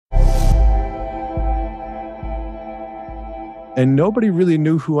And nobody really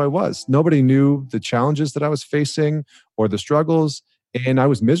knew who I was. Nobody knew the challenges that I was facing or the struggles. And I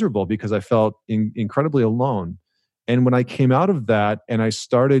was miserable because I felt incredibly alone. And when I came out of that and I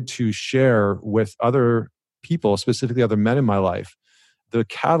started to share with other people, specifically other men in my life, the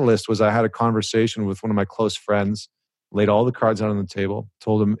catalyst was I had a conversation with one of my close friends, laid all the cards out on the table,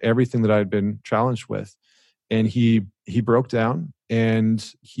 told him everything that I had been challenged with. And he broke down and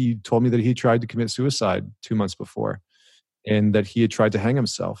he told me that he tried to commit suicide 2 months before and that he had tried to hang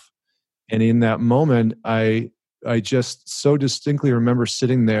himself. And in that moment, I just so distinctly remember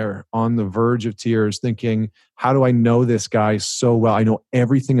sitting there on the verge of tears thinking, how do I know this guy so well? I know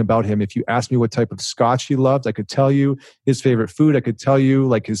everything about him. If you asked me what type of scotch he loved, I could tell you his favorite food. I could tell you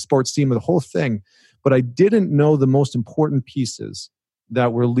like his sports team, the whole thing. But I didn't know the most important pieces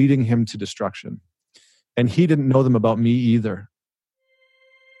that were leading him to destruction. And he didn't know them about me either.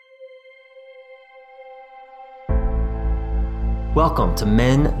 Welcome to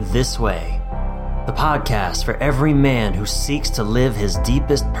Men This Way, the podcast for every man who seeks to live his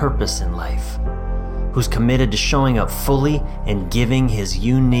deepest purpose in life, who's committed to showing up fully and giving his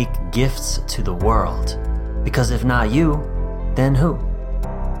unique gifts to the world. Because if not you, then who?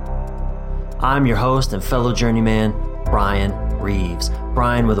 I'm your host and fellow journeyman, Brian Reeves.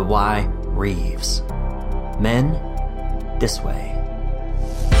 Brian with a Y, Reeves. Men This Way.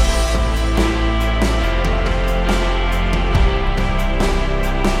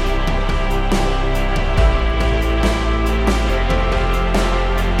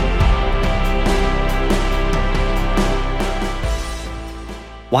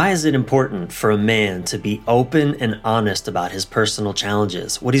 Why is it important for a man to be open and honest about his personal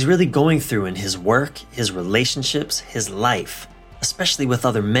challenges, what he's really going through in his work, his relationships, his life, especially with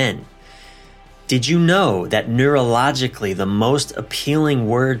other men? Did you know that neurologically the most appealing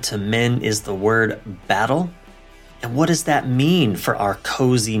word to men is the word battle? And what does that mean for our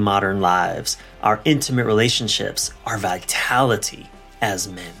cozy modern lives, our intimate relationships, our vitality as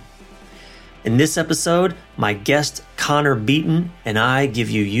men? In this episode, my guest Connor Beaton and I give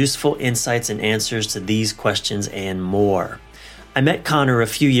you useful insights and answers to these questions and more. I met Connor a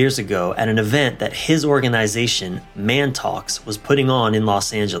few years ago at an event that his organization, Man Talks, was putting on in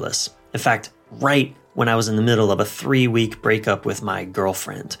Los Angeles. In fact, right when I was in the middle of a 3-week breakup with my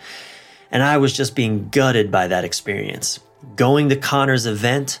girlfriend. And I was just being gutted by that experience. Going to Connor's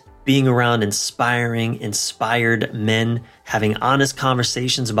event, being around inspired men, having honest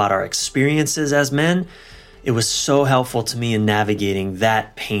conversations about our experiences as men, it was so helpful to me in navigating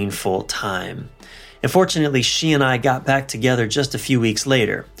that painful time. And fortunately, she and I got back together just a few weeks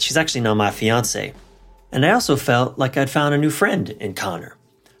later. She's actually now my fiance. And I also felt like I'd found a new friend in Connor.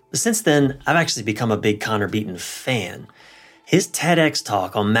 But since then, I've actually become a big Connor Beaton fan. His TEDx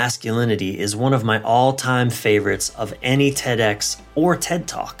talk on masculinity is one of my all-time favorites of any TEDx or TED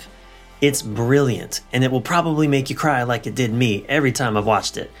Talk. It's brilliant, and it will probably make you cry like it did me every time I've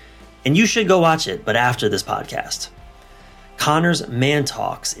watched it. And you should go watch it, but after this podcast. Connor's Man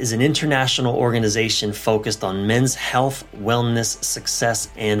Talks is an international organization focused on men's health, wellness, success,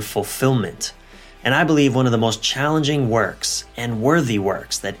 and fulfillment. And I believe one of the most challenging works and worthy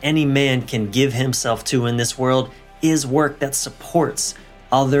works that any man can give himself to in this world is work that supports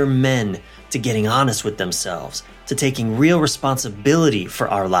other men to getting honest with themselves, to taking real responsibility for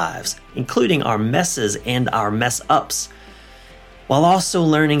our lives, including our messes and our mess-ups, while also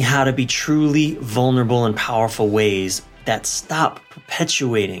learning how to be truly vulnerable and powerful ways that stop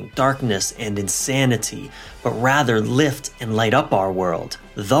perpetuating darkness and insanity, but rather lift and light up our world,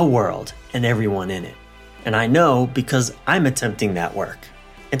 the world, and everyone in it. And I know because I'm attempting that work.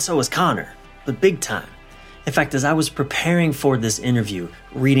 And so is Connor, but big time. In fact, as I was preparing for this interview,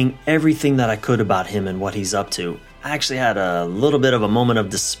 reading everything that I could about him and what he's up to, I actually had a little bit of a moment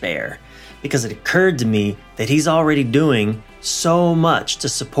of despair because it occurred to me that he's already doing so much to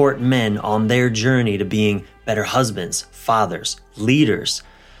support men on their journey to being better husbands, fathers, leaders.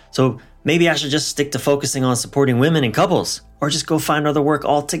 So maybe I should just stick to focusing on supporting women and couples, or just go find other work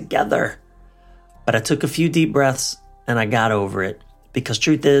altogether. But I took a few deep breaths and I got over it, because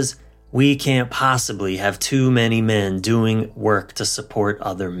truth is, we can't possibly have too many men doing work to support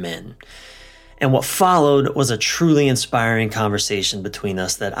other men. And what followed was a truly inspiring conversation between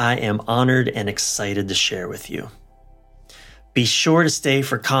us that I am honored and excited to share with you. Be sure to stay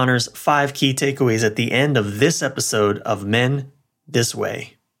for Connor's 5 key takeaways at the end of this episode of Men This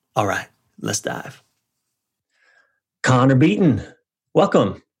Way. All right, let's dive. Connor Beaton,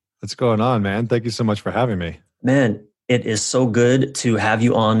 welcome. What's going on, man? Thank you so much for having me. Man, it is so good to have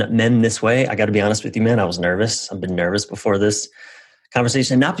you on Men This Way. I got to be honest with you, man. I was nervous. I've been nervous before this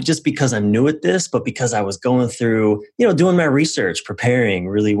conversation, not just because I'm new at this, but because I was going through, doing my research, preparing,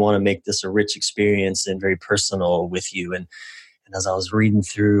 really want to make this a rich experience and very personal with you. And as I was reading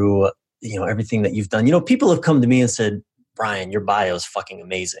through, everything that you've done, people have come to me and said, Brian, your bio is fucking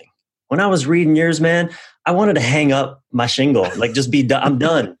amazing. When I was reading yours, man, I wanted to hang up my shingle, like just be done. I'm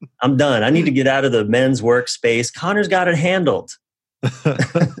done. I'm done. I need to get out of the men's workspace. Connor's got it handled. I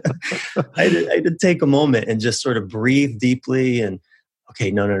had to take a moment and just sort of breathe deeply and,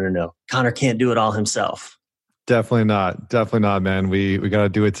 okay, no. Connor can't do it all himself. Definitely not, man. We got to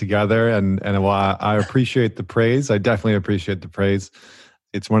do it together. And while I appreciate the praise, I definitely appreciate the praise.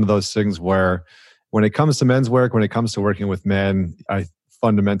 It's one of those things where when it comes to men's work, when it comes to working with men, I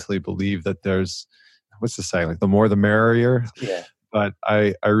fundamentally believe that there's, what's the saying? Like the more the merrier. Yeah. But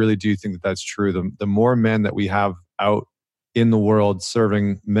I really do think that that's true. The more men that we have out in the world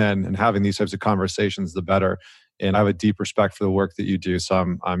serving men and having these types of conversations, the better. And I have a deep respect for the work that you do.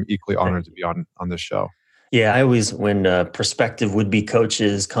 So I'm equally honored to be on this show. Yeah, I always, when prospective would-be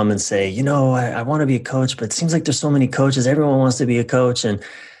coaches come and say, I want to be a coach, but it seems like there's so many coaches. Everyone wants to be a coach. And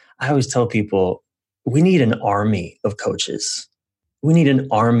I always tell people, we need an army of coaches. We need an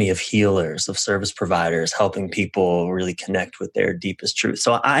army of healers, of service providers, helping people really connect with their deepest truth.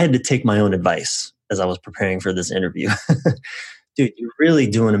 So I had to take my own advice as I was preparing for this interview. Dude, you're really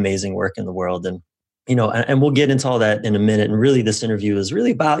doing amazing work in the world. And, and we'll get into all that in a minute. And really, this interview is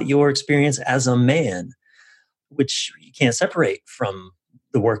really about your experience as a man, which you can't separate from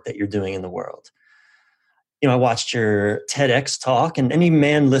the work that you're doing in the world. I watched your TEDx talk, and any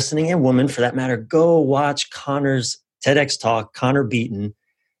man listening, and woman for that matter, go watch Connor's TEDx talk, Connor Beaton.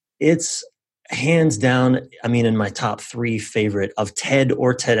 It's hands down, in my top 3 favorite of TED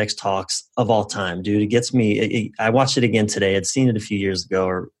or TEDx talks of all time, dude. It gets me. I watched it again today. I'd seen it a few years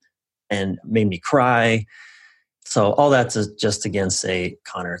ago and made me cry. So all that to just again say,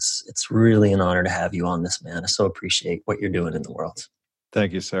 Connor, it's really an honor to have you on this, man. I so appreciate what you're doing in the world.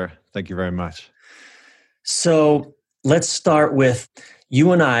 Thank you, sir. Thank you very much. So let's start with,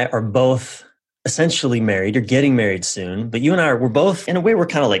 you and I are both essentially married. You're getting married soon, but you and we're both, in a way, we're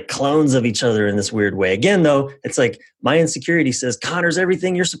kind of like clones of each other in this weird way. Again, though, it's like my insecurity says, Connor's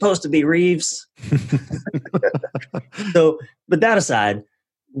everything you're supposed to be, Reeves. But that aside,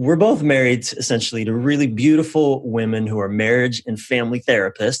 we're both married essentially to really beautiful women who are marriage and family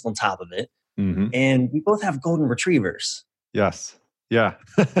therapists on top of it. Mm-hmm. And we both have golden retrievers. Yes. Yeah.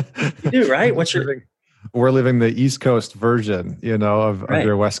 You do, right? We're living the East Coast version, of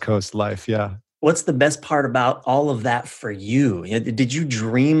your West Coast life. Yeah. What's the best part about all of that for you? Did you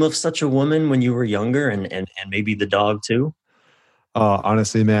dream of such a woman when you were younger and maybe the dog too?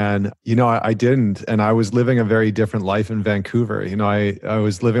 Honestly, man, I didn't. And I was living a very different life in Vancouver. I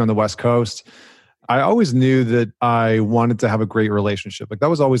was living on the West Coast. I always knew that I wanted to have a great relationship. Like that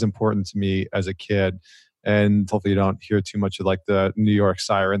was always important to me as a kid. And hopefully you don't hear too much of like the New York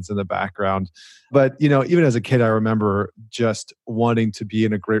sirens in the background. But, even as a kid, I remember just wanting to be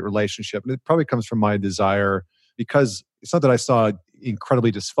in a great relationship. And it probably comes from my desire, because it's not that I saw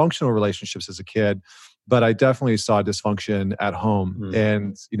incredibly dysfunctional relationships as a kid, but I definitely saw dysfunction at home. Mm-hmm.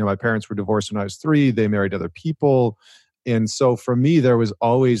 And, my parents were divorced when I was 3. They married other people. And so for me, there was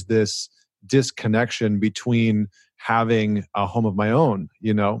always this disconnection between having a home of my own,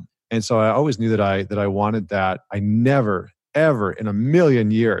 And so I always knew that I wanted that. I never, ever in a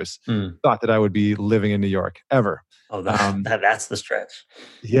million years thought that I would be living in New York, ever. Oh, that's the stretch.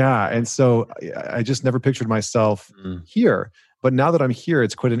 Yeah. And so I just never pictured myself here. But now that I'm here,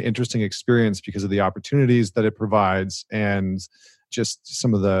 it's quite an interesting experience because of the opportunities that it provides and just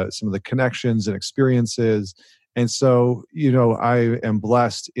some of the connections and experiences. And so, I am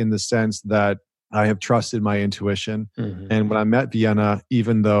blessed in the sense that I have trusted my intuition. Mm-hmm. And when I met Vienna,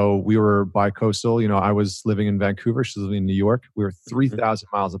 even though we were bi-coastal, I was living in Vancouver, she was living in New York. We were 3,000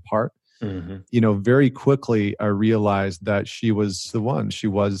 miles apart. Mm-hmm. Very quickly, I realized that she was the one. She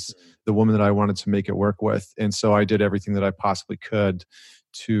was the woman that I wanted to make it work with. And so I did everything that I possibly could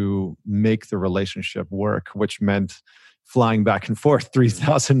to make the relationship work, which meant flying back and forth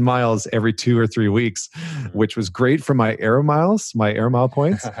 3,000 miles every 2 or 3 weeks, which was great for my air mile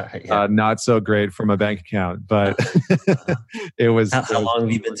points. Yeah. Not so great for my bank account, but it was. How long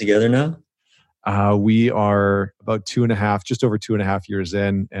have you been together now? We are about just over 2.5 years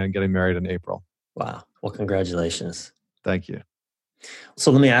in, and getting married in April. Wow. Well, congratulations. Thank you. So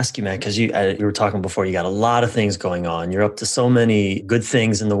let me ask you, man, because you were talking before, you got a lot of things going on. You're up to so many good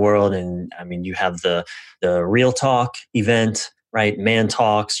things in the world. And you have the Real Talk event, right? Man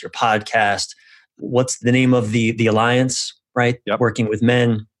Talks, your podcast. What's the name of the alliance, right? Yep. Working with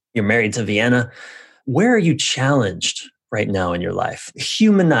men. You're married to Vienna. Where are you challenged right now in your life?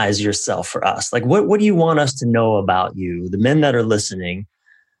 Humanize yourself for us. Like, what do you want us to know about you? The men that are listening,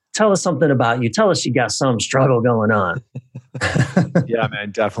 tell us something about you. Tell us you got some struggle going on. Yeah,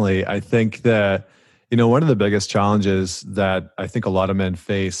 man, definitely. I think that, one of the biggest challenges that I think a lot of men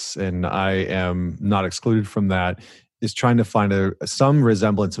face, and I am not excluded from that, is trying to find some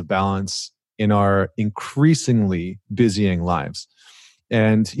resemblance of balance in our increasingly busying lives.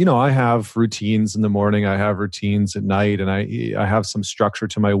 And, I have routines in the morning, I have routines at night, and I have some structure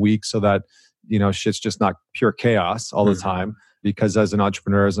to my week so that, shit's just not pure chaos all the time. Because as an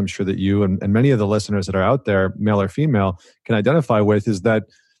entrepreneur, as I'm sure that you and many of the listeners that are out there, male or female, can identify with, is that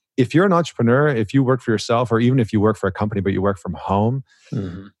if you're an entrepreneur, if you work for yourself, or even if you work for a company, but you work from home,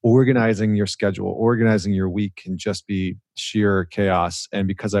 organizing your schedule, organizing your week can just be sheer chaos. And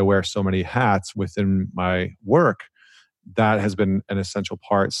because I wear so many hats within my work, that has been an essential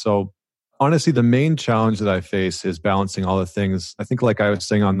part. So honestly, the main challenge that I face is balancing all the things. I think, like I was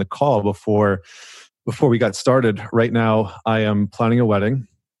saying on the call before we got started, right now I am planning a wedding.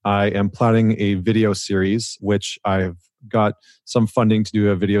 I am planning a video series, which I've got some funding to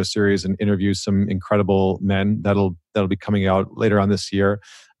do a video series and interview some incredible men that'll be coming out later on this year.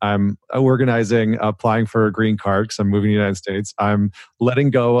 I'm organizing, applying for a green card because I'm moving to the United States. I'm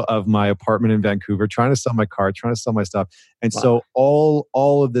letting go of my apartment in Vancouver, trying to sell my car, trying to sell my stuff. And so all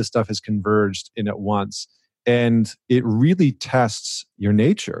of this stuff has converged in at once. And it really tests your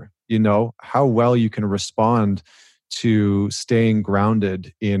nature, how well you can respond to staying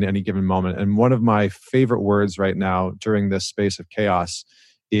grounded in any given moment. And one of my favorite words right now during this space of chaos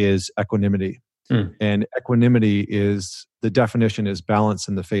is equanimity. And equanimity the definition is balance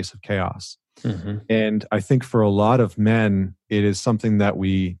in the face of chaos. And I think for a lot of men, it is something that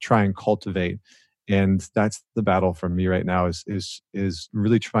we try and cultivate. And that's the battle for me right now is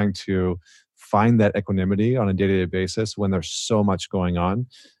really trying to find that equanimity on a day-to-day basis when there's so much going on,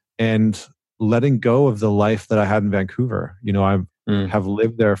 and letting go of the life that I had in Vancouver. I have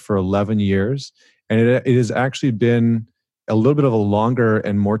lived there for 11 years, and it has actually been a little bit of a longer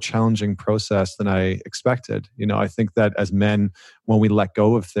and more challenging process than I expected. I think that as men, when we let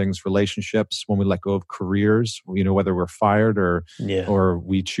go of things, relationships, when we let go of careers, whether we're fired or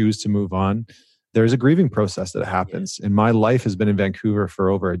we choose to move on, there's a grieving process that happens. And my life has been in Vancouver for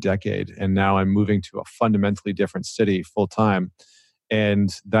over a decade, and now I'm moving to a fundamentally different city full time.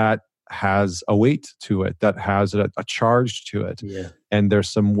 And that has a weight to it, that has a charge to it. And there's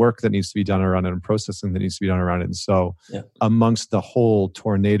some work that needs to be done around it, and processing that needs to be done around it. And so amongst the whole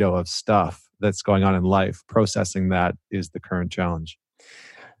tornado of stuff that's going on in life, processing that is the current challenge.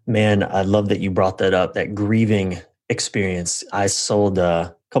 Man, I love that you brought that up, that grieving experience. I sold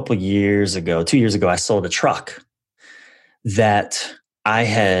a couple of years ago, 2 years ago, I sold a truck that I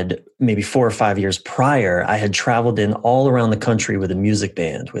had maybe 4 or 5 years prior, I had traveled in all around the country with a music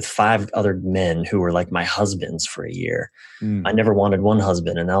band with 5 other men who were like my husbands for a year. I never wanted one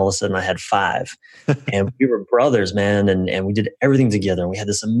husband, and all of a sudden I had 5. And we were brothers, man, and we did everything together. And we had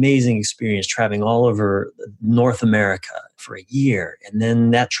this amazing experience traveling all over North America for a year. And then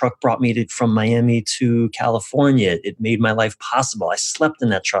that truck brought me from Miami to California. It made my life possible. I slept in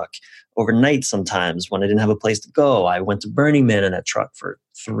that truck overnight sometimes when I didn't have a place to go. I went to Burning Man in that truck for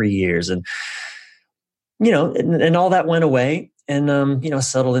 3 years. And, and all that went away, and,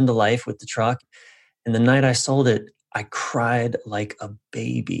 settled into life with the truck. And the night I sold it, I cried like a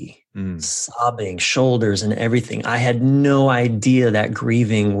baby, sobbing, shoulders and everything. I had no idea that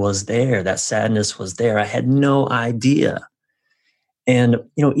grieving was there, that sadness was there. I had no idea. And,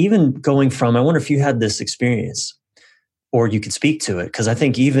 even going from, I wonder if you had this experience, or you could speak to it, because I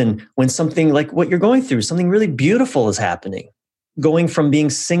think even when something like what you're going through, something really beautiful is happening, going from being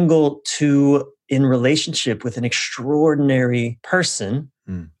single to in relationship with an extraordinary person,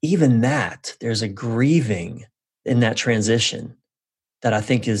 even that, there's a grieving in that transition that I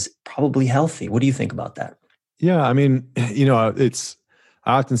think is probably healthy. What do you think about that? Yeah, I mean, I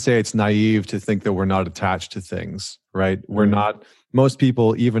often say it's naive to think that we're not attached to things, right? We're not. Most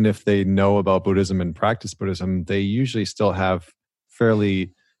people, even if they know about Buddhism and practice Buddhism, they usually still have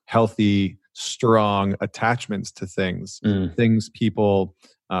fairly healthy, strong attachments to things. Things people,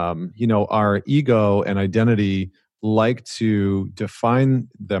 our ego and identity like to define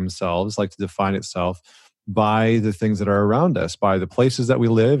themselves, like to define itself by the things that are around us, by the places that we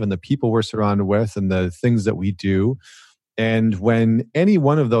live and the people we're surrounded with and the things that we do. And when any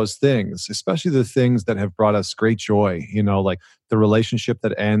one of those things, especially the things that have brought us great joy, like the relationship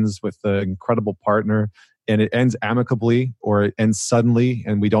that ends with the incredible partner and it ends amicably, or it ends suddenly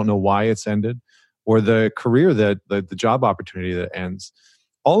and we don't know why it's ended, or the career that the job opportunity that ends,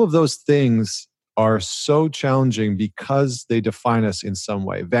 all of those things are so challenging because they define us in some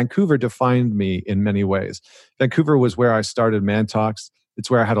way. Vancouver defined me in many ways. Vancouver was where I started Man Talks. It's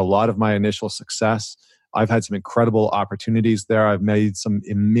where I had a lot of my initial success. I've had some incredible opportunities there. I've made some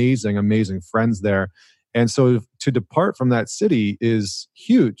amazing, amazing friends there. And so to depart from that city is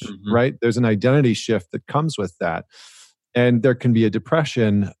huge, right? There's an identity shift that comes with that. And there can be a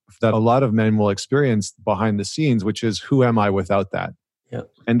depression that a lot of men will experience behind the scenes, which is, who am I without that? Yep.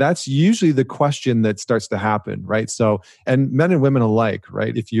 And that's usually the question that starts to happen, right? So, and men and women alike,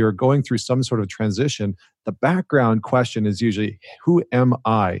 right? If you're going through some sort of transition, the background question is usually, who am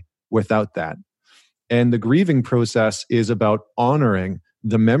I without that? And the grieving process is about honoring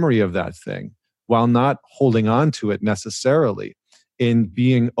the memory of that thing while not holding on to it necessarily, in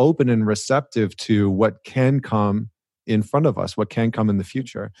being open and receptive to what can come in front of us, what can come in the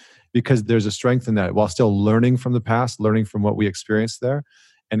future, because there's a strength in that, while still learning from the past, learning from what we experienced there,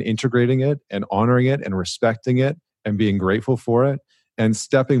 and integrating it and honoring it and respecting it and being grateful for it and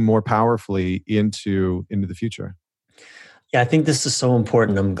stepping more powerfully into the future. Yeah, I think this is so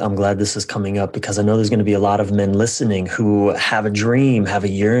important. I'm glad this is coming up, because I know there's going to be a lot of men listening who have a dream, have a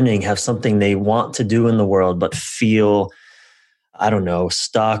yearning, have something they want to do in the world, but feel, I don't know,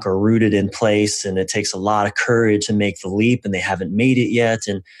 stuck or rooted in place. And it takes a lot of courage to make the leap, and they haven't made it yet.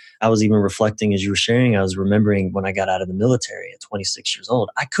 And I was even reflecting as you were sharing, I was remembering when I got out of the military at 26 years old,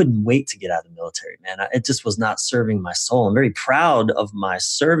 I couldn't wait to get out of the military, man. It just was not serving my soul. I'm very proud of my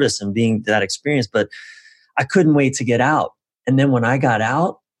service and being that experience, but I couldn't wait to get out. And then when I got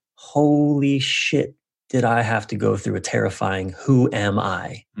out, holy shit, did I have to go through a terrifying who am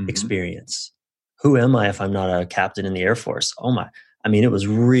I experience. Who am I if I'm not a captain in the Air Force? Oh my. I mean, it was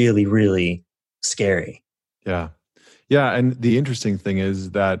really, really scary. Yeah. Yeah. And the interesting thing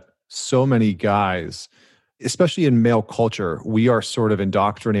is that so many guys, especially in male culture, we are sort of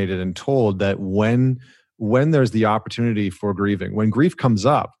indoctrinated and told that when there's the opportunity for grieving, when grief comes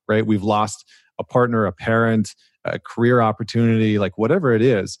up, right? We've lost a partner, a parent, a career opportunity, like whatever it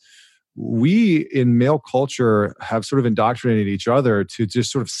is, we in male culture have sort of indoctrinated each other to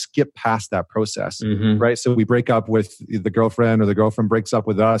just sort of skip past that process, right? So we break up with the girlfriend, or the girlfriend breaks up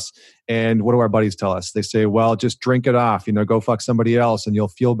with us. And what do our buddies tell us? They say, well, just drink it off, go fuck somebody else and you'll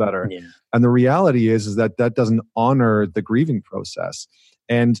feel better. Yeah. And the reality is that doesn't honor the grieving process.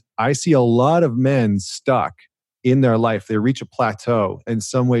 And I see a lot of men stuck in their life. They reach a plateau in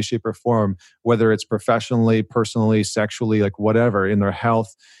some way, shape, or form, whether it's professionally, personally, sexually, like whatever, in their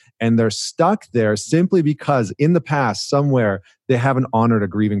health. And they're stuck there simply because in the past, somewhere, they haven't honored a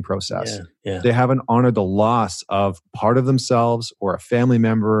grieving process. Yeah. They haven't honored the loss of part of themselves or a family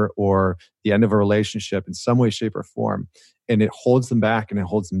member or the end of a relationship in some way, shape, or form. And it holds them back and it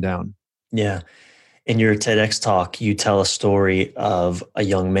holds them down. Yeah. In your TEDx talk, you tell a story of a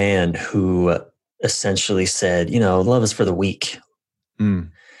young man who essentially said, love is for the weak.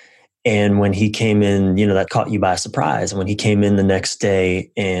 And when he came in, that caught you by surprise. And when he came in the next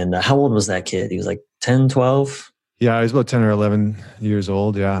day, and how old was that kid? He was like 10, 12? Yeah, he was about 10 or 11 years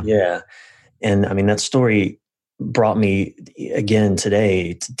old. Yeah. Yeah. And I mean, that story brought me again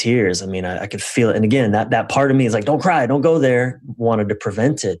today to tears. I mean, I could feel it. And again, that part of me is like, don't cry, don't go there. Wanted to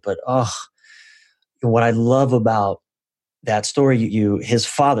prevent it. But what I love about that story, his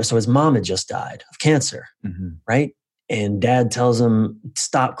father, so his mom had just died of cancer, right? And dad tells him,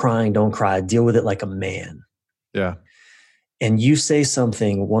 stop crying, don't cry, deal with it like a man. Yeah. And you say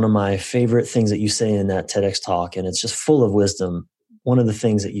something, one of my favorite things that you say in that TEDx talk, and it's just full of wisdom. One of the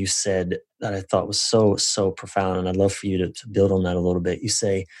things that you said that I thought was so, so profound, and I'd love for you to build on that a little bit. You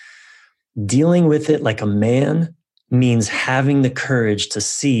say, dealing with it like a man means having the courage to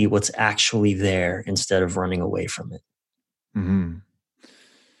see what's actually there instead of running away from it.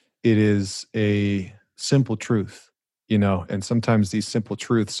 It is a simple truth, and sometimes these simple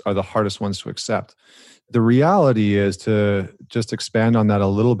truths are the hardest ones to accept. The reality is, to just expand on that a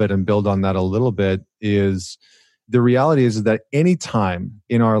little bit and build on that a little bit, is the reality is that any time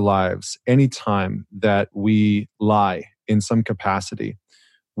in our lives, any time that we lie in some capacity,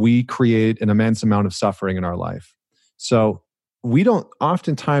 we create an immense amount of suffering in our life. So we don't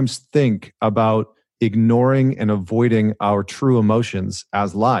oftentimes think about ignoring and avoiding our true emotions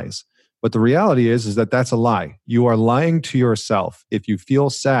as lies. But the reality is that that's a lie. You are lying to yourself if you feel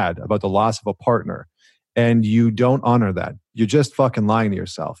sad about the loss of a partner and you don't honor that. You're just fucking lying to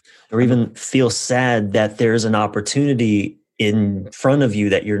yourself. Or even feel sad that there's an opportunity in front of you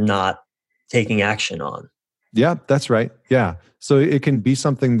that you're not taking action on. Yeah, that's right. Yeah. So it can be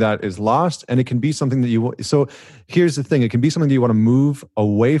something that is lost, and it can be something that so here's the thing. It can be something that you want to move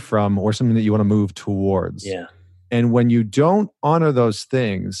away from, or something that you want to move towards. Yeah. And when you don't honor those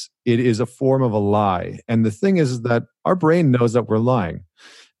things, it is a form of a lie. And the thing is that our brain knows that we're lying.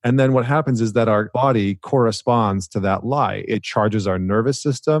 And then what happens is that our body corresponds to that lie. It charges our nervous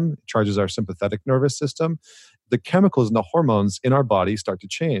system, it charges our sympathetic nervous system. The chemicals and the hormones in our body start to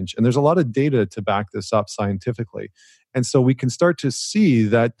change. And there's a lot of data to back this up scientifically. And so we can start to see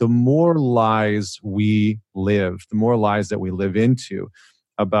that the more lies we live, the more lies that we live into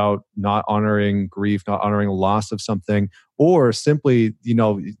about not honoring grief, not honoring loss of something, or simply,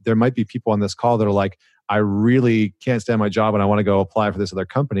 there might be people on this call that are like, I really can't stand my job and I want to go apply for this other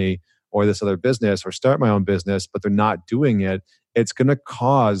company or this other business or start my own business, but they're not doing it. It's going to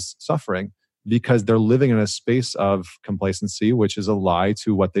cause suffering because they're living in a space of complacency, which is a lie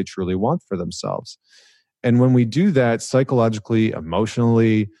to what they truly want for themselves. And when we do that psychologically,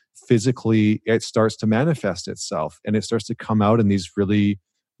 emotionally, physically, it starts to manifest itself and it starts to come out in these really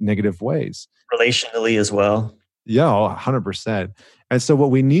negative ways. Relationally as well. Yeah, 100%. And so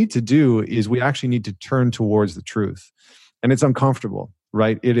what we need to do is we actually need to turn towards the truth. And it's uncomfortable,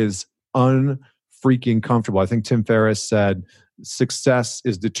 right? It is unfreaking comfortable. I think Tim Ferriss said, success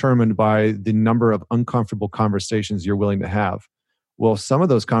is determined by the number of uncomfortable conversations you're willing to have. Well, some of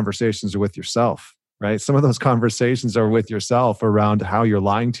those conversations are with yourself, right? Some of those conversations are with yourself around how you're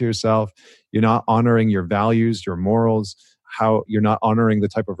lying to yourself. You're not honoring your values, your morals, how you're not honoring the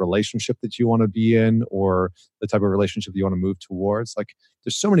type of relationship that you want to be in or the type of relationship you want to move towards. Like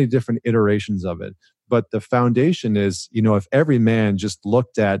there's so many different iterations of it. But the foundation is, if every man just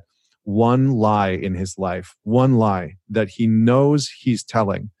looked at one lie in his life, one lie that he knows he's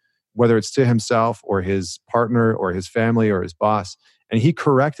telling, whether it's to himself or his partner or his family or his boss, and he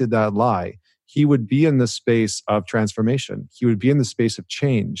corrected that lie, he would be in the space of transformation. He would be in the space of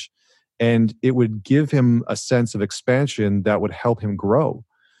change. And it would give him a sense of expansion that would help him grow.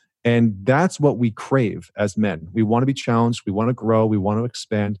 And that's what we crave as men. We want to be challenged. We want to grow. We want to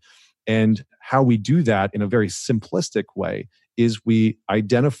expand. And how we do that in a very simplistic way is we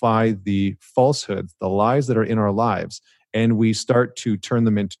identify the falsehoods, the lies that are in our lives, and we start to turn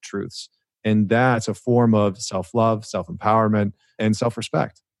them into truths. And that's a form of self-love, self-empowerment, and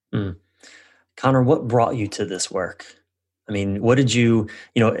self-respect. Mm. Connor, what brought you to this work? I mean, what did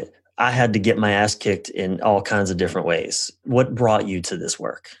I had to get my ass kicked in all kinds of different ways. What brought you to this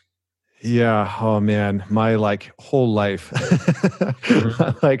work? Yeah. Oh man, my whole life.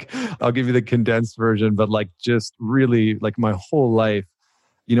 I'll give you the condensed version, but just really my whole life.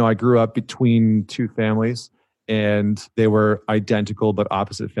 I grew up between two families and they were identical but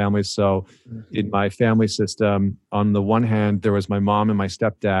opposite families. So in my family system, on the one hand, there was my mom and my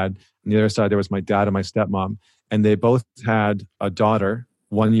stepdad. On the other side, there was my dad and my stepmom. And they both had a daughter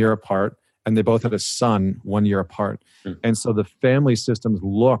 1 year apart, and they both had a son 1 year apart. And so the family systems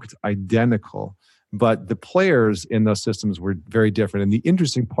looked identical, but the players in those systems were very different. And the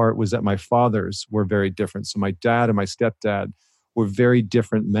interesting part was that my fathers were very different. So my dad and my stepdad were very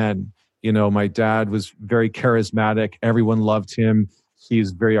different men. My dad was very charismatic. Everyone loved him.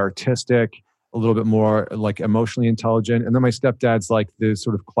 He's very artistic, a little bit more emotionally intelligent. And then my stepdad's the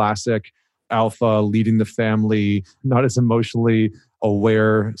sort of classic alpha, leading the family, not as emotionally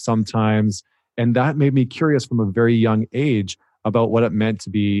aware sometimes. And that made me curious from a very young age about what it meant to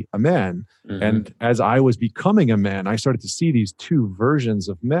be a man. Mm-hmm. And as I was becoming a man, I started to see these two versions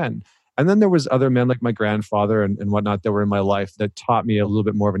of men. And then there was other men like my grandfather and whatnot that were in my life that taught me a little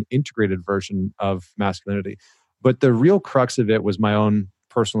bit more of an integrated version of masculinity. But the real crux of it was my own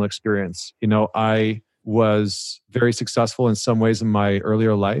personal experience. I was very successful in some ways in my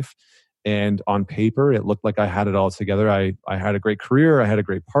earlier life. And on paper, it looked like I had it all together. I had a great career. I had a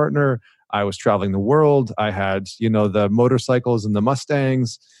great partner. I was traveling the world. I had, the motorcycles and the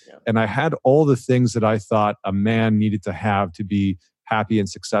Mustangs. Yeah. And I had all the things that I thought a man needed to have to be happy and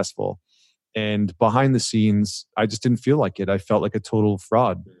successful. And behind the scenes, I just didn't feel like it. I felt like a total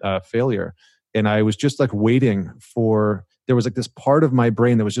fraud, failure. And I was just waiting for, there was this part of my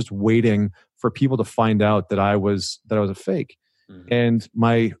brain that was just waiting for people to find out that I was a fake. Mm-hmm. And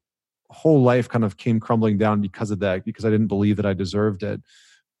my whole life kind of came crumbling down because of that, because I didn't believe that I deserved it.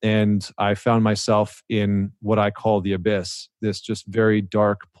 And I found myself in what I call the abyss, this just very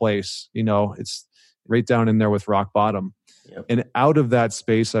dark place. It's right down in there with rock bottom. Yep. And out of that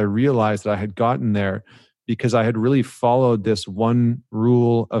space, I realized that I had gotten there because I had really followed this one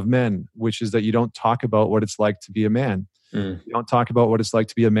rule of men, which is that you don't talk about what it's like to be a man. Mm. You don't talk about what it's like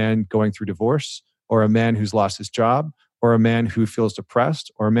to be a man going through divorce, or a man who's lost his job, or a man who feels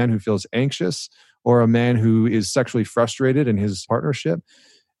depressed, or a man who feels anxious, or a man who is sexually frustrated in his partnership.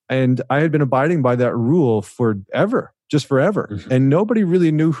 And I had been abiding by that rule forever, just forever. Mhm. And nobody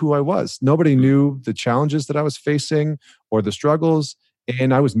really knew who I was. Nobody knew the challenges that I was facing or the struggles.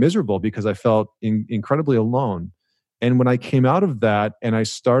 And I was miserable because I felt incredibly alone. And when I came out of that and I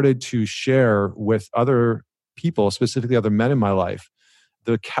started to share with other people, specifically other men in my life,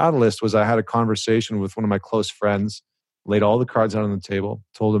 the catalyst was I had a conversation with one of my close friends, laid all the cards out on the table,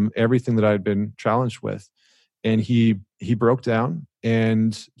 told him everything that I had been challenged with. And he broke down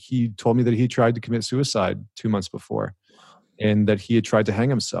and he told me that he tried to commit suicide 2 months before and that he had tried to hang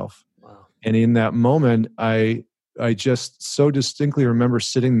himself. Wow. And in that moment, I just so distinctly remember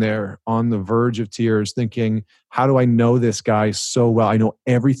sitting there on the verge of tears thinking, how do I know this guy so well? I know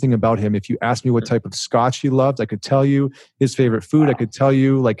everything about him. If you asked me what type of scotch he loved, I could tell you his favorite food. I could tell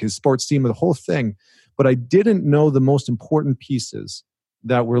you like his sports team, the whole thing. But I didn't know the most important pieces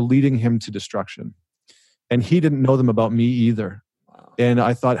that were leading him to destruction. And he didn't know them about me either. Wow. And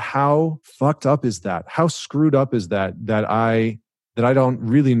I thought, how fucked up is that? How screwed up is that I don't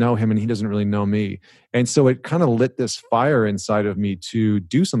really know him and he doesn't really know me. And so it kind of lit this fire inside of me to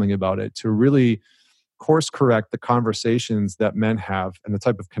do something about it, to really course correct the conversations that men have and the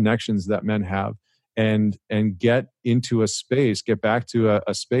type of connections that men have, and get into a space, get back to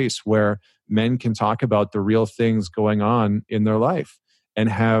a space where men can talk about the real things going on in their life and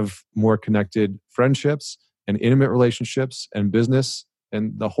have more connected friendships and intimate relationships and business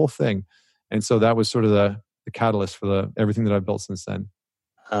and the whole thing. And so that was sort of the catalyst for everything that I've built since then.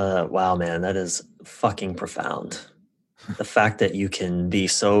 Wow, man, that is fucking profound. The fact that you can be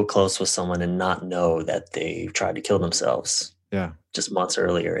so close with someone and not know that they tried to kill themselves just months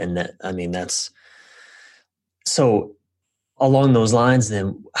earlier. And that, I mean, that's so along those lines,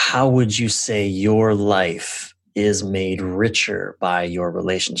 then how would you say your life is made richer by your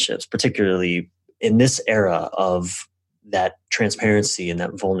relationships, particularly in this era of that transparency and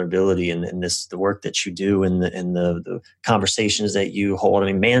that vulnerability and the work that you do and the conversations that you hold? I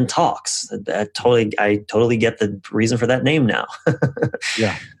mean, Man Talks. I totally get the reason for that name now.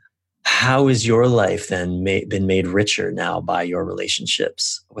 Yeah. How is your life then been made richer now by your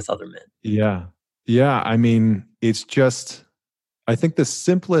relationships with other men? Yeah. Yeah. I mean, it's just, I think the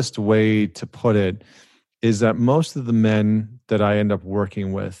simplest way to put it is that most of the men that I end up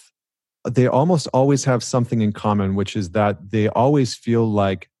working with, they almost always have something in common, which is that they always feel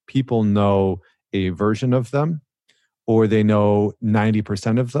like people know a version of them or they know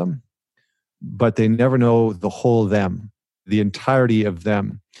 90% of them, but they never know the whole them, the entirety of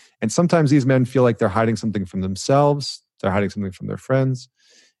them. And sometimes these men feel like they're hiding something from themselves, they're hiding something from their friends.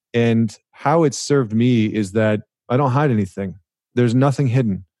 And how it's served me is that I don't hide anything. There's nothing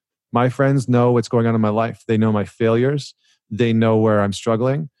hidden. My friends know what's going on in my life. They know my failures. They know where I'm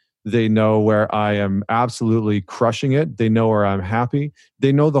struggling. They know where I am absolutely crushing it. They know where I'm happy.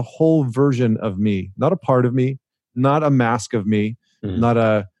 They know the whole version of me, not a part of me, not a mask of me, not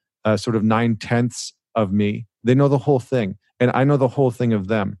a sort of 9/10 of me. They know the whole thing. And I know the whole thing of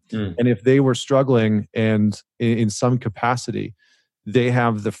them. And if they were struggling and in some capacity, they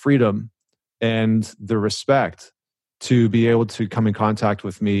have the freedom and the respect to be able to come in contact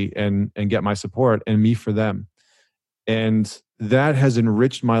with me and get my support and me for them. And that has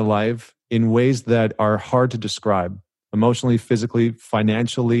enriched my life in ways that are hard to describe, emotionally, physically,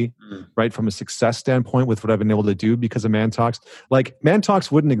 financially, right? From a success standpoint with what I've been able to do because of Man Talks. Like Man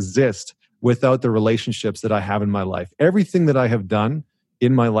Talks wouldn't exist without the relationships that I have in my life. Everything that I have done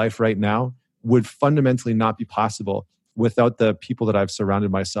in my life right now would fundamentally not be possible without the people that I've surrounded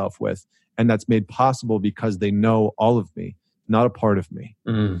myself with. And that's made possible because they know all of me, not a part of me.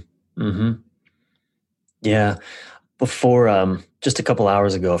 Mm-hmm. Yeah. Before, just a couple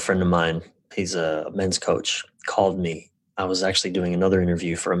hours ago, a friend of mine, he's a men's coach, called me. I was actually doing another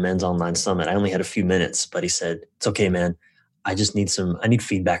interview for a men's online summit. I only had a few minutes, but he said, "It's okay, man. I need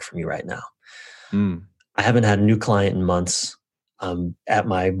feedback from you right now. I haven't had a new client in months. I'm at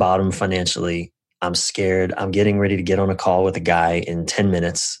my bottom financially. I'm scared. I'm getting ready to get on a call with a guy in 10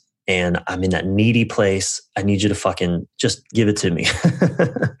 minutes. And I'm in that needy place. I need you to fucking just give it to me."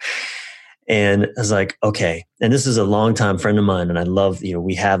 And I was like, okay. And this is a longtime friend of mine. And I love,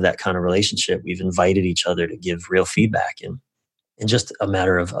 we have that kind of relationship. We've invited each other to give real feedback. And in just a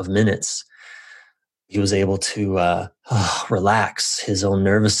matter of minutes, he was able to relax his own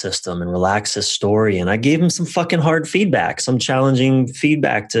nervous system and relax his story. And I gave him some fucking hard feedback, some challenging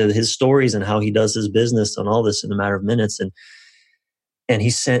feedback to his stories and how he does his business and all this in a matter of minutes. And he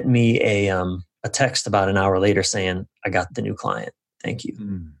sent me a text about an hour later saying, "I got the new client. Thank you."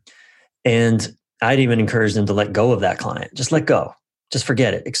 And I'd even encouraged him to let go of that client. Just let go. just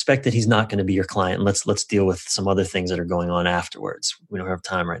forget it. Expect that he's not going to be your client. Let's deal with some other things that are going on afterwards. We don't have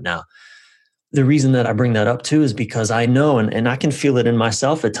time right now. The reason that I bring that up too is because I know, and I can feel it in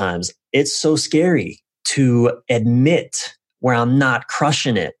myself at times, it's so scary to admit where I'm not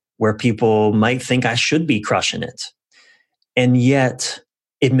crushing it, where people might think I should be crushing it. And yet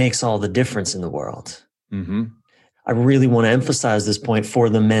it makes all the difference in the world. Mm-hmm. I really want to emphasize this point for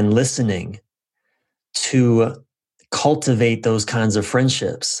the men listening, to cultivate those kinds of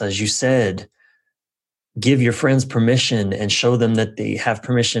friendships. As you said, give your friends permission and show them that they have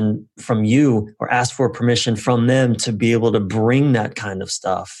permission from you, or ask for permission from them to be able to bring that kind of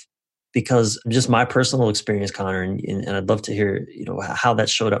stuff. Because just my personal experience, Connor, and I'd love to hear, how that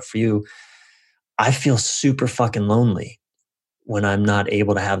showed up for you. I feel super fucking lonely when I'm not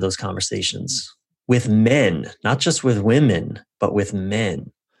able to have those conversations with men, not just with women, but with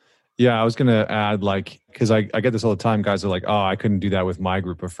men. Yeah, I was going to add, because I get this all the time. Guys are like, oh, I couldn't do that with my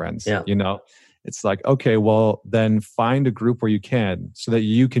group of friends. Yeah. It's like, okay, well, then find a group where you can, so that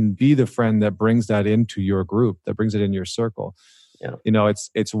you can be the friend that brings that into your group, that brings it in your circle. Yeah.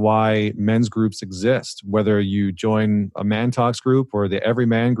 It's why men's groups exist, whether you join a Man Talks group or the Every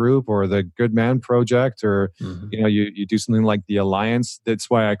Man group or the Good Man Project, or, you do something like the Alliance.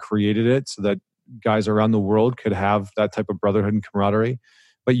 That's why I created it, so that guys around the world could have that type of brotherhood and camaraderie.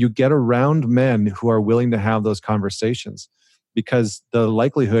 But you get around men who are willing to have those conversations, because the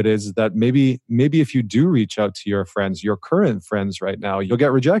likelihood is that maybe if you do reach out to your friends, your current friends right now, you'll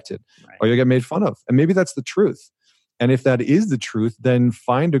get rejected, right, or you'll get made fun of. And maybe that's the truth. And if that is the truth, then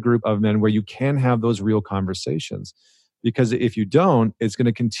find a group of men where you can have those real conversations. Because if you don't, it's going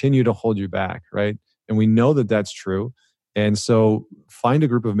to continue to hold you back, right? And we know that that's true. And so find a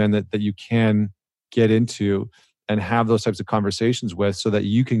group of men that you can get into and have those types of conversations with, so that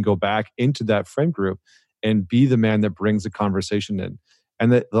you can go back into that friend group and be the man that brings the conversation in.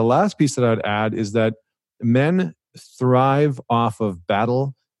 And the last piece that I'd add is that men thrive off of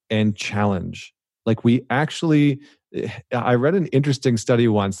battle and challenge. I read an interesting study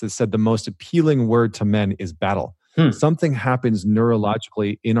once that said the most appealing word to men is battle. Something happens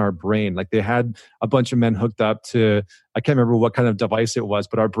neurologically in our brain. Like, they had a bunch of men hooked up to, I can't remember what kind of device it was,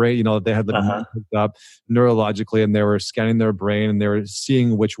 but our brain, they had men hooked up neurologically, and they were scanning their brain, and they were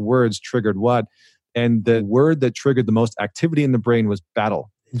seeing which words triggered what. And the word that triggered the most activity in the brain was battle.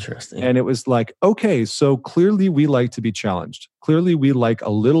 Interesting. And it was like, okay, so clearly we like to be challenged. Clearly we like a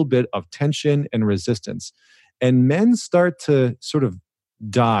little bit of tension and resistance. And men start to sort of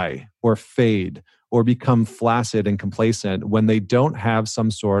die or fade or become flaccid and complacent when they don't have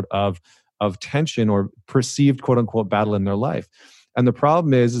some sort of tension or perceived quote unquote battle in their life. And the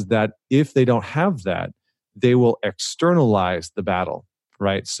problem is that if they don't have that, they will externalize the battle,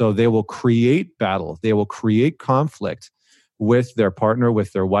 right? So they will create battle. They will create conflict with their partner,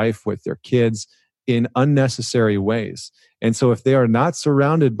 with their wife, with their kids in unnecessary ways. And so if they are not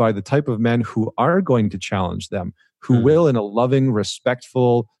surrounded by the type of men who are going to challenge them, who will in a loving,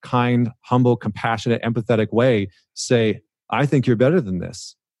 respectful, kind, humble, compassionate, empathetic way say, I think you're better than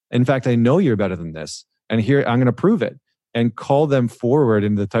this. In fact, I know you're better than this. And here, I'm going to prove it. And call them forward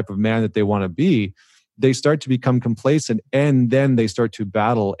into the type of man that they want to be. They start to become complacent, and then they start to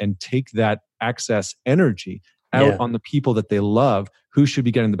battle and take that excess energy out on the people that they love, who should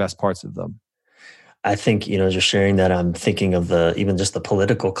be getting the best parts of them. I think, just sharing that, I'm thinking of even just the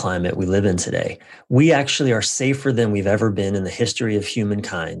political climate we live in today. We actually are safer than we've ever been in the history of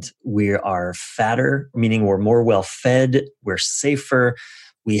humankind. We are fatter, meaning we're more well-fed, we're safer,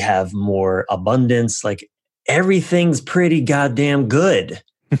 we have more abundance, like everything's pretty goddamn good.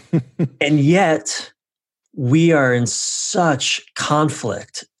 And yet we are in such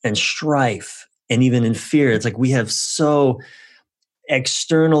conflict and strife and even in fear. It's like we have so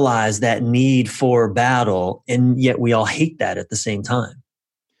externalize that need for battle, and yet we all hate that at the same time.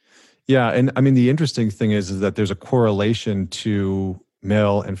 Yeah, and I mean, the interesting thing is that there's a correlation to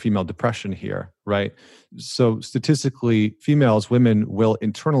male and female depression here, right? So statistically, women will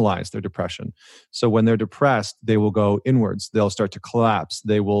internalize their depression. So when they're depressed, they will go inwards. They'll start to collapse.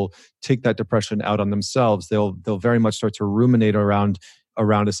 They will take that depression out on themselves. They'll very much start to ruminate around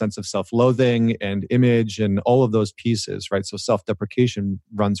a sense of self-loathing and image and all of those pieces, right? So self-deprecation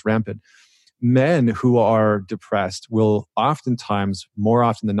runs rampant. Men who are depressed will oftentimes, more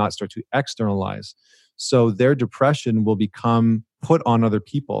often than not, start to externalize. So their depression will become put on other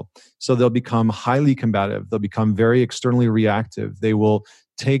people. So they'll become highly combative. They'll become very externally reactive. They will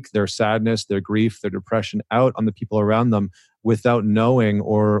take their sadness, their grief, their depression out on the people around them without knowing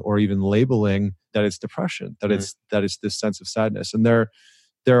or even labeling that it's depression, that it's this sense of sadness. And there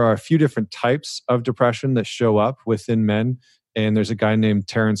are a few different types of depression that show up within men. And there's a guy named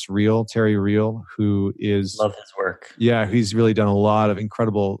Terry Real, who is, love his work. yeah, he's really done a lot of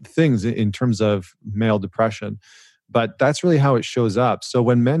incredible things in terms of male depression. But that's really how it shows up. So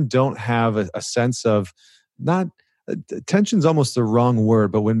when men don't have a sense of, not, tension's almost the wrong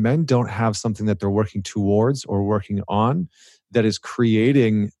word, but when men don't have something that they're working towards or working on that is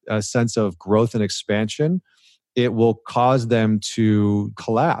creating a sense of growth and expansion, it will cause them to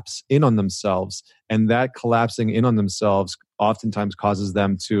collapse in on themselves. And that collapsing in on themselves oftentimes causes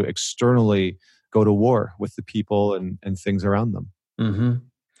them to externally go to war with the people and things around them. Mm-hmm.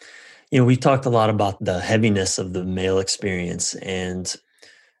 You know, we've talked a lot about the heaviness of the male experience, and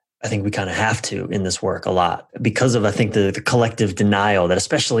I think we kind of have to in this work a lot because of, I think, the collective denial that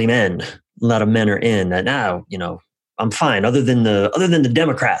especially men, a lot of men are in, that now, you know, I'm fine other than the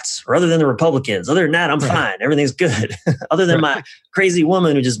Democrats or other than the Republicans. Other than that, I'm fine. Everything's good. Other than my crazy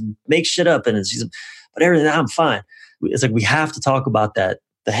woman who just makes shit up but everything, I'm fine. It's like we have to talk about that,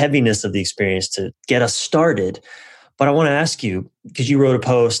 the heaviness of the experience to get us started. But I want to ask you, because you wrote a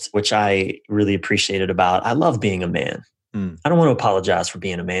post, which I really appreciated, about, I love being a man. I don't want to apologize for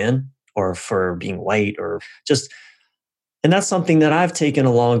being a man or for being white or just, and that's something that I've taken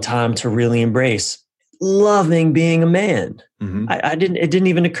a long time to really embrace. Loving being a man. Mm-hmm. It didn't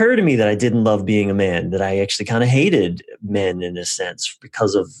even occur to me that I didn't love being a man, that I actually kind of hated men in a sense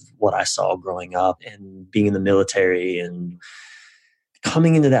because of what I saw growing up and being in the military and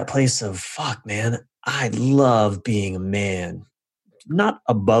coming into that place of, fuck, man, I love being a man. Not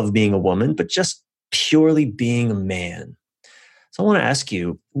above being a woman, but just purely being a man. So I want to ask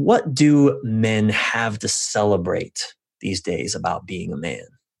you, what do men have to celebrate these days about being a man?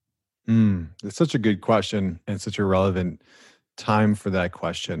 It's such a good question and such a relevant time for that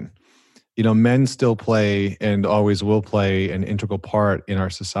question. You know, men still play and always will play an integral part in our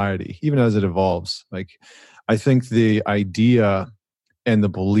society, even as it evolves. Like, I think the idea and the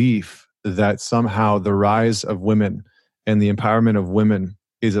belief that somehow the rise of women and the empowerment of women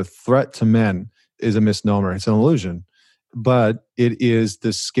is a threat to men is a misnomer. It's an illusion. But it is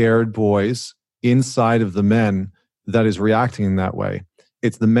the scared boys inside of the men that is reacting in that way.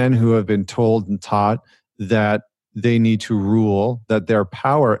 It's the men who have been told and taught that they need to rule, that their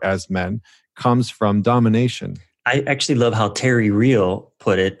power as men comes from domination. I actually love how Terry Real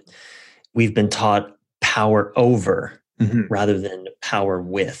put it. We've been taught power over rather than power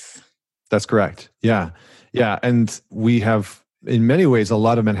with. That's correct. Yeah. Yeah. And we have, in many ways, a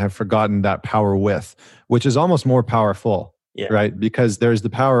lot of men have forgotten that power with, which is almost more powerful. Yeah. Right? Because there's the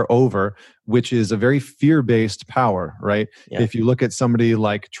power over, which is a very fear-based power, right? Yeah. If you look at somebody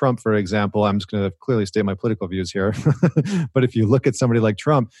like Trump, for example, I'm just going to clearly state my political views here. But if you look at somebody like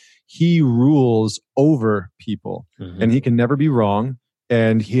Trump, he rules over people and he can never be wrong.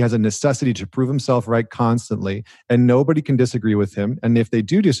 And he has a necessity to prove himself right constantly. And nobody can disagree with him. And if they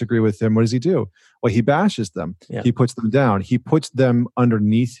do disagree with him, what does he do? Well, he bashes them. Yeah. He puts them down. He puts them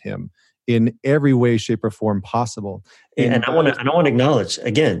underneath him in every way, shape, or form possible. And I want to acknowledge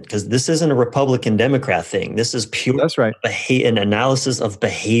again, because this isn't a Republican Democrat thing. This is pure. That's right. An analysis of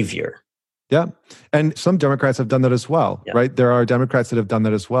behavior. Yeah. And some Democrats have done that as well, right? There are Democrats that have done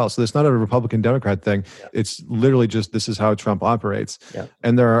that as well. So it's not a Republican Democrat thing. Yeah. It's literally just, this is how Trump operates. Yeah.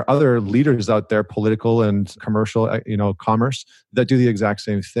 And there are other leaders out there, political and commercial, commerce, that do the exact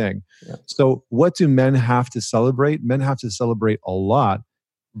same thing. Yeah. So what do men have to celebrate? Men have to celebrate a lot.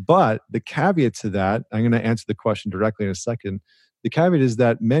 But the caveat to that, I'm going to answer the question directly in a second. The caveat is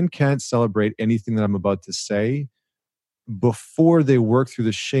that men can't celebrate anything that I'm about to say before they work through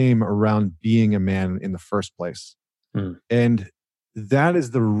the shame around being a man in the first place. And that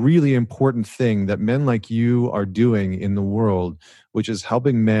is the really important thing that men like you are doing in the world, which is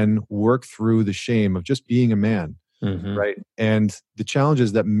helping men work through the shame of just being a man, right? And the challenge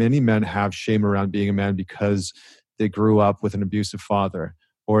is that many men have shame around being a man because they grew up with an abusive father,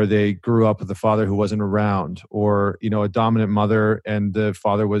 or they grew up with a father who wasn't around, or, a dominant mother and the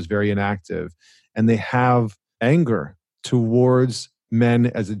father was very inactive. And they have anger towards men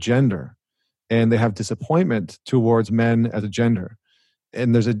as a gender, and they have disappointment towards men as a gender.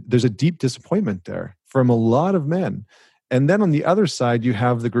 And there's a deep disappointment there from a lot of men. And then on the other side, you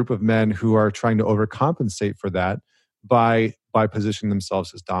have the group of men who are trying to overcompensate for that by positioning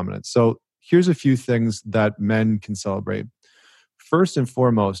themselves as dominant. So here's a few things that men can celebrate. First and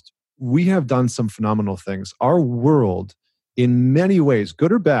foremost, we have done some phenomenal things. Our world, in many ways,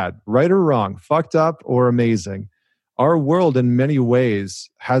 good or bad, right or wrong, fucked up or amazing, our world in many ways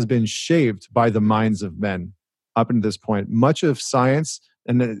has been shaped by the minds of men up until this point. Much of science,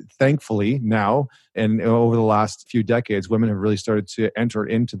 And thankfully now, and over the last few decades, women have really started to enter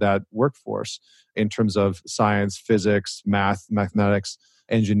into that workforce in terms of science, physics, mathematics,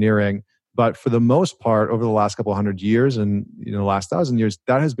 engineering. But for the most part, over the last couple hundred years and the last 1,000 years,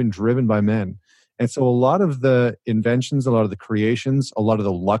 that has been driven by men. And so a lot of the inventions, a lot of the creations, a lot of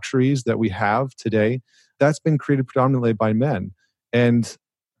the luxuries that we have today, that's been created predominantly by men. And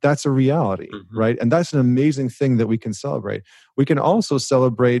that's a reality, right? And that's an amazing thing that we can celebrate. We can also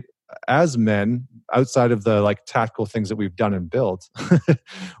celebrate as men, outside of the tactical things that we've done and built,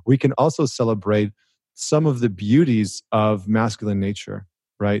 we can also celebrate some of the beauties of masculine nature,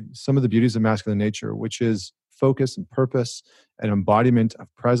 right? Some of the beauties of masculine nature, which is focus and purpose and embodiment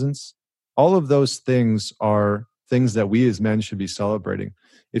of presence. All of those things are things that we as men should be celebrating.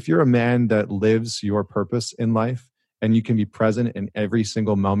 If you're a man that lives your purpose in life and you can be present in every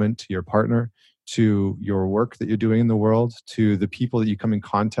single moment to your partner, to your work that you're doing in the world, to the people that you come in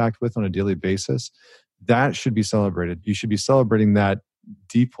contact with on a daily basis, that should be celebrated. You should be celebrating that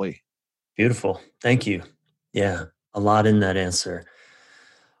deeply. Beautiful. Thank you. Yeah, a lot in that answer.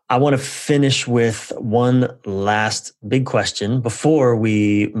 I want to finish with one last big question before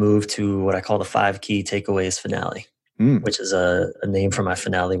we move to what I call the 5 key takeaways finale, which is a name for my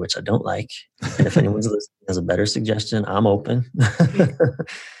finale, which I don't like. And if anyone's listening has a better suggestion, I'm open.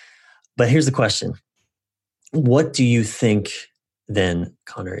 But here's the question. What do you think then,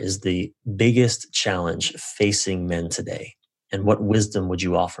 Connor, is the biggest challenge facing men today? And what wisdom would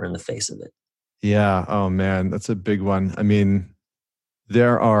you offer in the face of it? Yeah. Oh, man, that's a big one. I mean,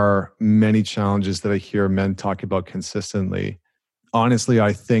 there are many challenges that I hear men talk about consistently. Honestly,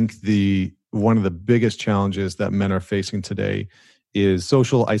 I think one of the biggest challenges that men are facing today is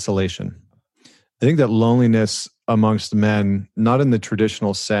social isolation. I think that loneliness amongst men, not in the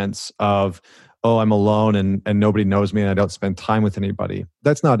traditional sense of, oh, I'm alone and nobody knows me and I don't spend time with anybody.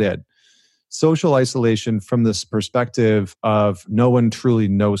 That's not it. Social isolation from this perspective of no one truly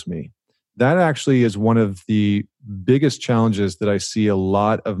knows me. That actually is one of the biggest challenges that I see a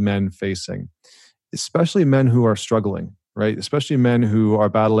lot of men facing, especially men who are struggling, right? Especially men who are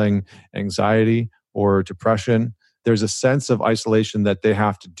battling anxiety or depression. There's a sense of isolation that they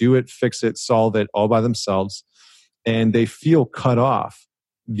have to do it, fix it, solve it all by themselves. And they feel cut off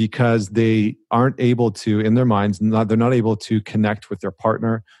because they aren't able to, in their minds, they're not able to connect with their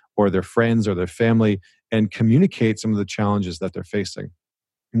partner or their friends or their family and communicate some of the challenges that they're facing.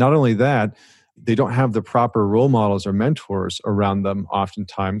 Not only that, they don't have the proper role models or mentors around them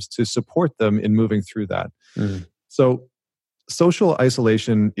oftentimes to support them in moving through that. So social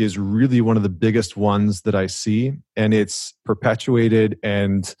isolation is really one of the biggest ones that I see, and it's perpetuated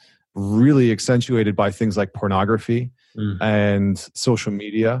and really accentuated by things like pornography and social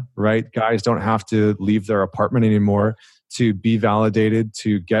media, right? Guys don't have to leave their apartment anymore to be validated,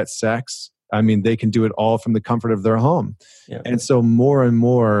 to get sex. I mean, they can do it all from the comfort of their home. Yeah. And so more and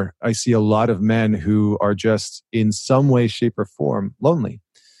more, I see a lot of men who are just in some way, shape, or form lonely.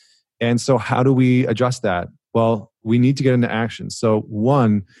 And so how do we adjust that? Well, we need to get into action. So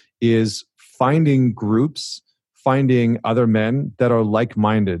one is finding groups, finding other men that are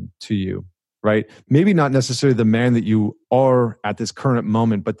like-minded to you, right? Maybe not necessarily the man that you are at this current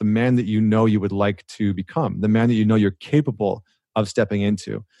moment, but the man that you know you would like to become, the man that you know you're capable of stepping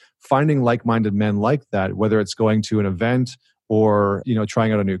into. Finding like-minded men like that, whether it's going to an event or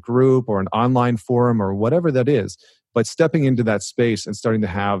trying out a new group or an online forum or whatever that is, but stepping into that space and starting to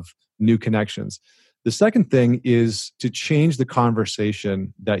have new connections. The second thing is to change the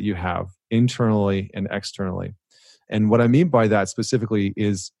conversation that you have internally and externally. And what I mean by that specifically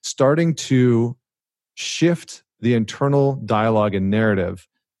is starting to shift the internal dialogue and narrative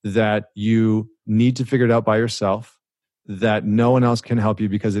that you need to figure it out by yourself, that no one else can help you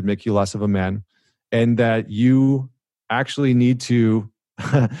because it'd make you less of a man, and that you actually need to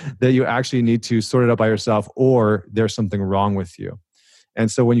sort it out by yourself, or there's something wrong with you. And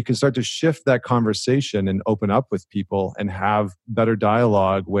so when you can start to shift that conversation and open up with people and have better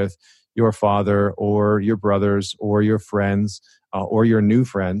dialogue with your father or your brothers or your friends or your new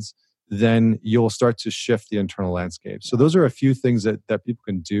friends, then you'll start to shift the internal landscape. So those are a few things that people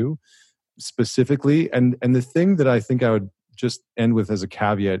can do specifically. And the thing that I think I would just end with as a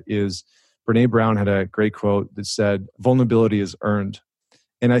caveat is Brene Brown had a great quote that said, vulnerability is earned.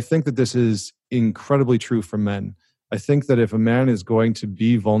 And I think that this is incredibly true for men. I think that if a man is going to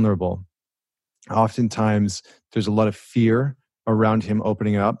be vulnerable, oftentimes there's a lot of fear around him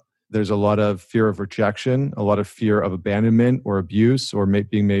opening up. There's a lot of fear of rejection, a lot of fear of abandonment or abuse or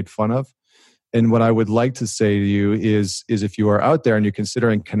being made fun of. And what I would like to say to you is if you are out there and you're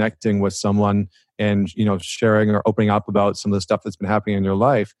considering connecting with someone and, sharing or opening up about some of the stuff that's been happening in your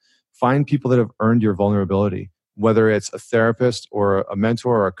life, find people that have earned your vulnerability, whether it's a therapist or a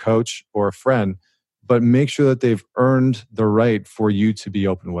mentor or a coach or a friend, but make sure that they've earned the right for you to be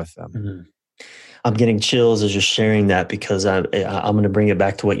open with them. Mm-hmm. I'm getting chills as you're sharing that, because I'm going to bring it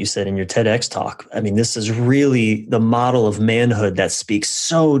back to what you said in your TEDx talk. I mean, this is really the model of manhood that speaks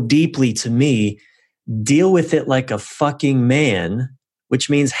so deeply to me. Deal with it like a fucking man, which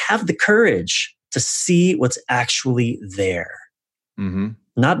means have the courage to see what's actually there. Mm-hmm.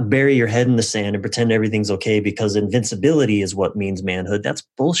 Not bury your head in the sand and pretend everything's okay because invincibility is what means manhood. That's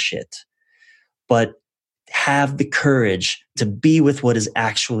bullshit. But have the courage to be with what is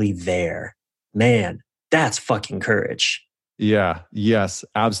actually there. Man, that's fucking courage. Yeah. Yes,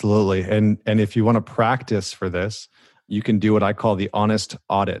 absolutely. And if you want to practice for this, you can do what I call the honest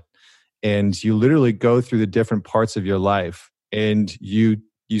audit. And you literally go through the different parts of your life, and you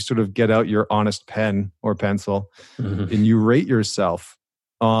sort of get out your honest pen or pencil, and you rate yourself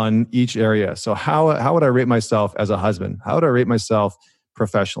on each area. So how would I rate myself as a husband? How would I rate myself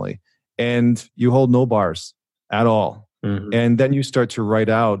professionally? And you hold no bars at all. Mm-hmm. And then you start to write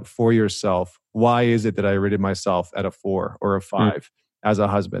out for yourself, why is it that I rated myself at a 4 or a 5 as a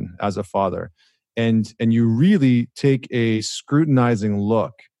husband, as a father? And you really take a scrutinizing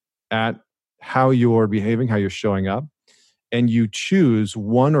look at how you're behaving, how you're showing up, and you choose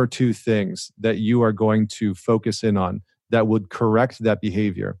 1 or 2 things that you are going to focus in on that would correct that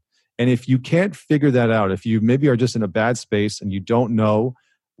behavior. And if you can't figure that out, if you maybe are just in a bad space and you don't know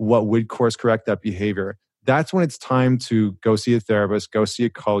what would course correct that behavior, that's when it's time to go see a therapist, go see a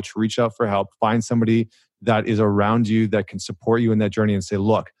coach, reach out for help, find somebody that is around you that can support you in that journey and say,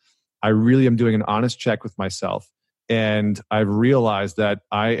 look, I really am doing an honest check with myself. And I've realized that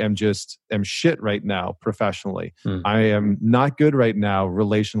I am shit right now professionally. I am not good right now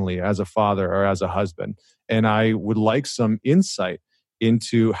relationally as a father or as a husband. And I would like some insight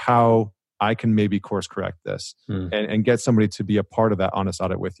into how I can maybe course correct this and get somebody to be a part of that honest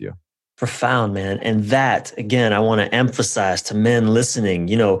audit with you. Profound, man. And that, again, I want to emphasize to men listening,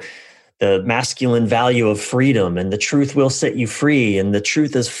 the masculine value of freedom, and the truth will set you free. And the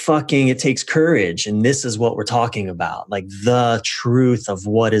truth is it takes courage. And this is what we're talking about, like the truth of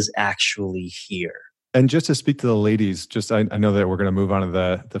what is actually here. And just to speak to the ladies, I know that we're going to move on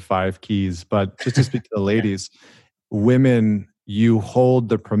to the 5 keys, but just to speak to the ladies, women, you hold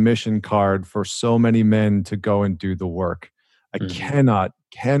the permission card for so many men to go and do the work. I cannot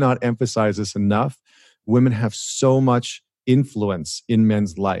emphasize this enough. Women have so much influence in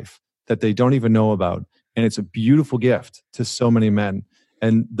men's life that they don't even know about. And it's a beautiful gift to so many men.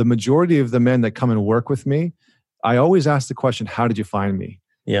 And the majority of the men that come and work with me, I always ask the question, how did you find me?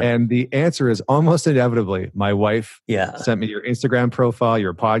 Yeah. And the answer is almost inevitably, my wife sent me your Instagram profile,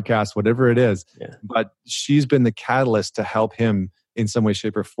 your podcast, whatever it is. Yeah. But she's been the catalyst to help him in some way,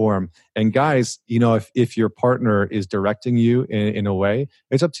 shape, or form. And guys, if your partner is directing you in a way,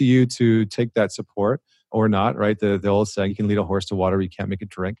 it's up to you to take that support or not, right? The old saying, you can lead a horse to water, you can't make it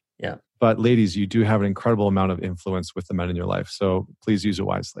drink. Yeah. But ladies, you do have an incredible amount of influence with the men in your life. So please use it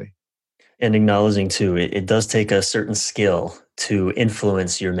wisely. And acknowledging too, it does take a certain skill to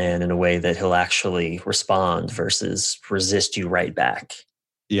influence your man in a way that he'll actually respond versus resist you right back.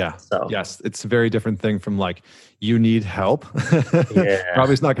 Yeah. So. Yes. It's a very different thing from like, you need help. Yeah.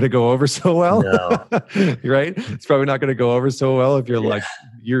 Probably it's not going to go over so well. No. Right? It's probably not going to go over so well if you're like,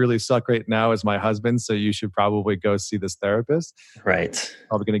 you really suck right now as my husband, so you should probably go see this therapist. Right.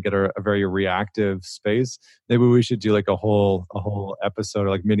 Probably going to get a very reactive space. Maybe we should do like a whole episode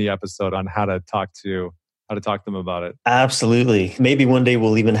or like mini episode on how to talk to them about it. Absolutely. Maybe one day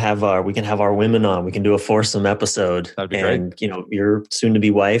we'll even we can have our women on. We can do a foursome episode. That'd be great. And, your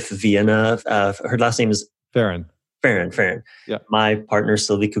soon-to-be wife, Vienna, her last name is Farron. Yeah. My partner,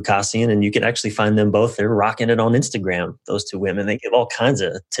 Sylvie Kukassian, and you can actually find them both. They're rocking it on Instagram. Those 2 women, they give all kinds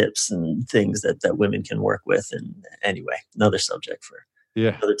of tips and things that women can work with. And anyway, another subject for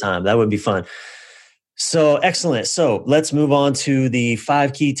another time. That would be fun. So excellent. So let's move on to the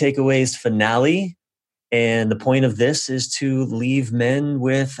 5 key takeaways finale. And the point of this is to leave men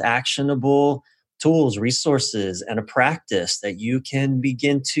with actionable tools, resources, and a practice that you can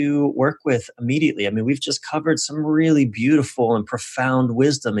begin to work with immediately. I mean, we've just covered some really beautiful and profound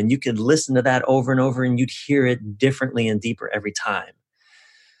wisdom, and you could listen to that over and over and you'd hear it differently and deeper every time.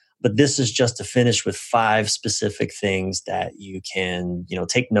 But this is just to finish with 5 specific things that you can,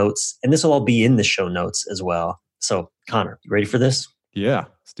 take notes, and this will all be in the show notes as well. So, Connor, you ready for this? Yeah,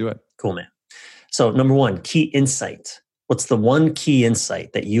 let's do it. Cool, man. So 1, key insight. What's the one key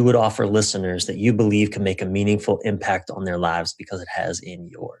insight that you would offer listeners that you believe can make a meaningful impact on their lives because it has in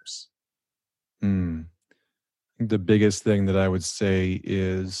yours? Mm. The biggest thing that I would say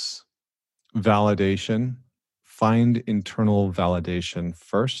is validation. Find internal validation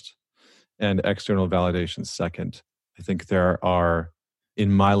first and external validation second. I think there are,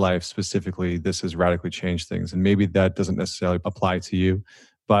 in my life specifically, this has radically changed things. And maybe that doesn't necessarily apply to you,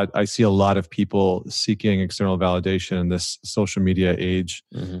 but I see a lot of people seeking external validation in this social media age.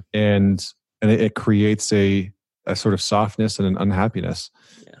 Mm-hmm. And it creates a sort of softness and an unhappiness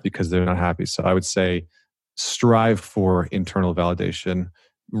because they're not happy. So I would say strive for internal validation,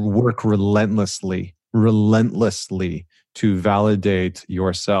 work relentlessly to validate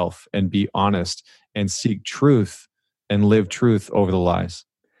yourself and be honest and seek truth and live truth over the lies.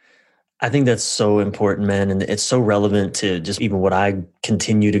 I think that's so important, man. And it's so relevant to just even what I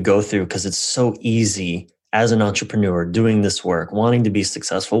continue to go through, because it's so easy as an entrepreneur doing this work, wanting to be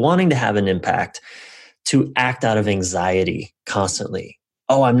successful, wanting to have an impact, to act out of anxiety constantly.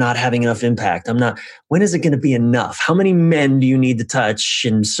 Oh, I'm not having enough impact. When is it going to be enough? How many men do you need to touch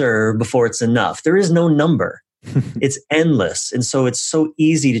and serve before it's enough? There is no number. It's endless. And so it's so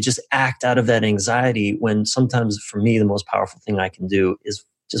easy to just act out of that anxiety, when sometimes for me, the most powerful thing I can do is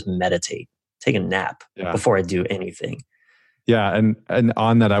just meditate, take a nap before I do anything. Yeah. And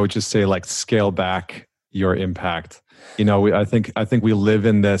on that, I would just say, like, scale back your impact. I think we live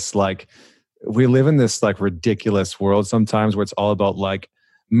in this ridiculous world sometimes where it's all about like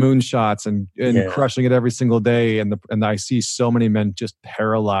moonshots and crushing it every single day. And I see so many men just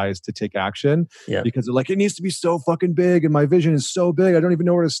paralyzed to take action because they're like, it needs to be so fucking big. And my vision is so big. I don't even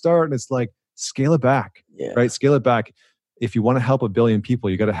know where to start. And it's like, scale it back, right? Scale it back. If you want to help 1 billion people,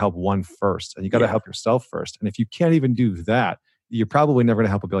 you got to help one first, and you got to help yourself first. And if you can't even do that, you're probably never going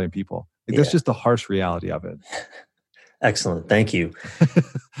to help 1 billion people. That's just the harsh reality of it. Excellent. Thank you.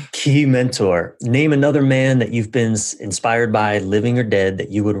 Key mentor. Name another man that you've been inspired by, living or dead,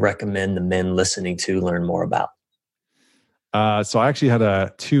 that you would recommend the men listening to learn more about. So I actually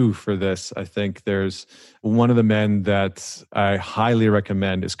had 2 for this. I think there's one of the men that I highly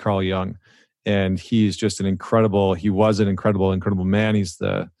recommend is Carl Jung. And he's just he was an incredible man. He's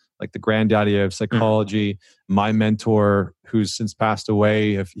the granddaddy of psychology. My mentor, who's since passed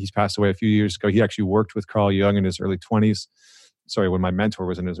away, he's passed away a few years ago. He actually worked with Carl Jung in his early 20s. Sorry, when my mentor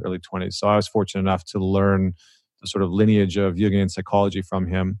was in his early 20s. So I was fortunate enough to learn the sort of lineage of Jungian psychology from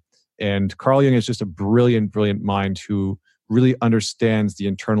him. And Carl Jung is just a brilliant mind who really understands the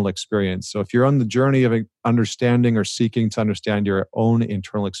internal experience. So if you're on the journey of understanding or seeking to understand your own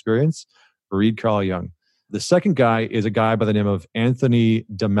internal experience, read Carl Jung. The second guy is a guy by the name of Anthony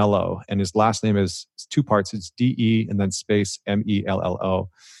DeMello, and his last name is 2 parts. It's D-E and then space M-E-L-L-O.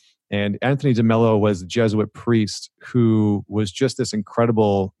 And Anthony DeMello was a Jesuit priest who was just this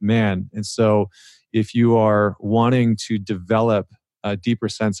incredible man. And so if you are wanting to develop a deeper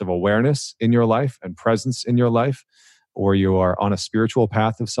sense of awareness in your life and presence in your life, or you are on a spiritual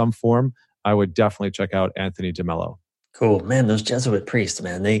path of some form, I would definitely check out Anthony DeMello. Cool. Man, those Jesuit priests,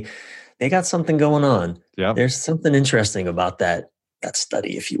 man, they got something going on. Yeah. There's something interesting about that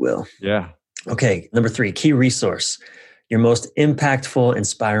study, if you will. Yeah. Okay. Number 3, key resource. Your most impactful,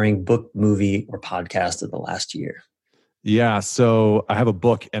 inspiring book, movie, or podcast of the last year. Yeah. So I have a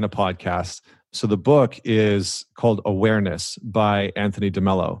book and a podcast. So the book is called Awareness by Anthony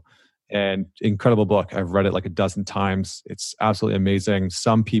DeMello. And incredible book. I've read it like a dozen times. It's absolutely amazing.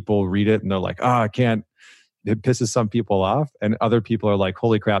 Some people read it and they're like, I can't. It pisses some people off, and other people are like,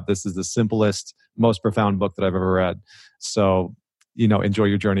 holy crap, this is the simplest, most profound book that I've ever read. So, enjoy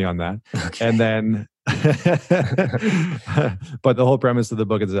your journey on that. Okay. And then, but the whole premise of the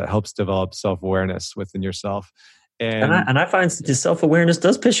book is that it helps develop self-awareness within yourself. And I find the self-awareness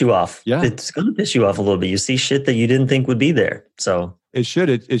does piss you off. Yeah. It's going to piss you off a little bit. You see shit that you didn't think would be there. So it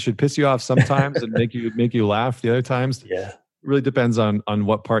should piss you off sometimes and make you laugh the other times. Yeah. It really depends on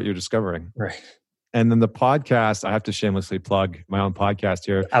what part you're discovering. Right. And then the podcast, I have to shamelessly plug my own podcast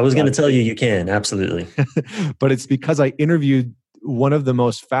here. I was going to tell you can, absolutely. But it's because I interviewed one of the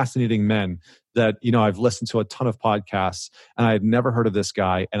most fascinating men that, I've listened to a ton of podcasts and I had never heard of this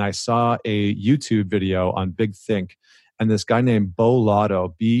guy. And I saw a YouTube video on Big Think, and this guy named Beau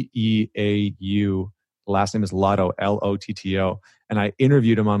Lotto, B-E-A-U, last name is Lotto, L-O-T-T-O. And I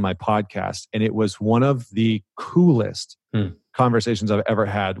interviewed him on my podcast, and it was one of the coolest conversations I've ever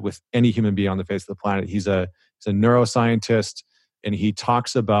had with any human being on the face of the planet. He's a neuroscientist, and he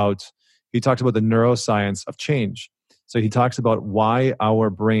talks about the neuroscience of change. So he talks about why our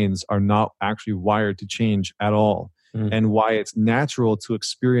brains are not actually wired to change at all, and why it's natural to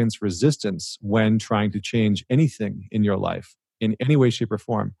experience resistance when trying to change anything in your life in any way, shape, or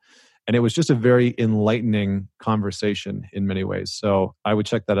form. And it was just a very enlightening conversation in many ways. So I would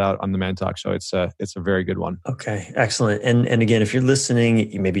check that out on the Man Talk Show. It's a very good one. Okay, excellent. And again, if you're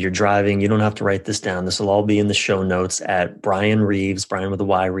listening, maybe you're driving, you don't have to write this down. This will all be in the show notes at Brian Reeves, Brian with a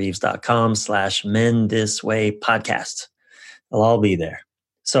Y, Reeves.com/Men This Way podcast. It'll all be there.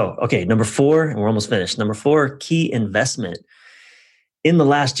 So, okay, number 4, and we're almost finished. Number 4, key investment. In the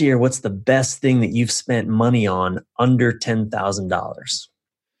last year, what's the best thing that you've spent money on under $10,000?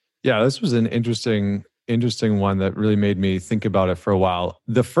 Yeah, this was an interesting one that really made me think about it for a while.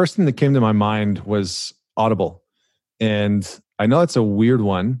 The first thing that came to my mind was Audible. And I know it's a weird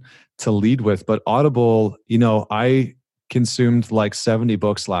one to lead with, but Audible, I consumed like 70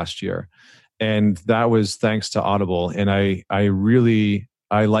 books last year. And that was thanks to Audible. And I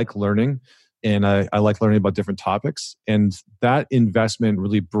like learning, and I like learning about different topics. And that investment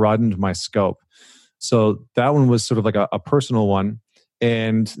really broadened my scope. So that one was sort of like a personal one.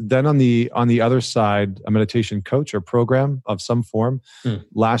 And then on the other side, a meditation coach or program of some form.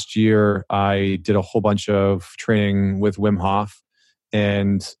 Last year, I did a whole bunch of training with Wim Hof.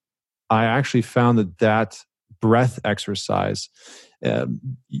 And I actually found that breath exercise,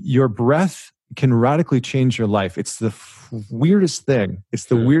 your breath can radically change your life. It's the weirdest thing.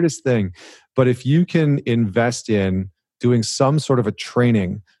 Weirdest thing. But if you can invest in doing some sort of a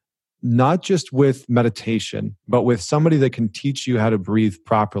training, not just with meditation, but with somebody that can teach you how to breathe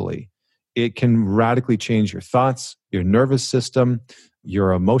properly, it can radically change your thoughts, your nervous system,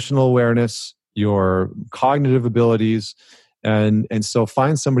 your emotional awareness, your cognitive abilities. And so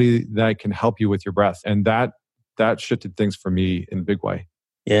find somebody that can help you with your breath. And that shifted things for me in a big way.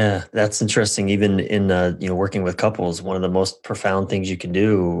 Yeah, that's interesting. Even in working with couples, one of the most profound things you can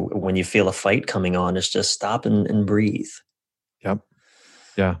do when you feel a fight coming on is just stop and breathe. Yep.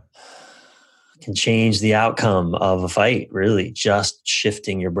 Yeah. Can change the outcome of a fight, really, just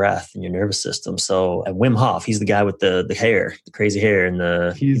shifting your breath and your nervous system. So Wim Hof, he's the guy with the hair, the crazy hair,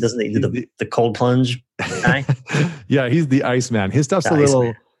 and he do the cold plunge guy. Yeah, he's the Iceman. His stuff's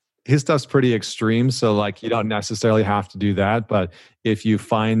his stuff's pretty extreme. So like you don't necessarily have to do that. But if you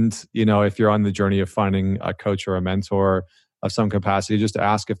find, if you're on the journey of finding a coach or a mentor of some capacity, just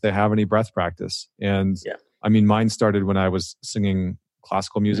ask if they have any breath practice. And I mean, mine started when I was singing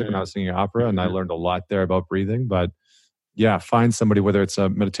classical music, when I was singing opera, and I learned a lot there about breathing. But yeah, find somebody, whether it's a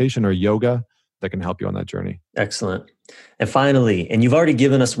meditation or yoga, that can help you on that journey. Excellent. And finally, and you've already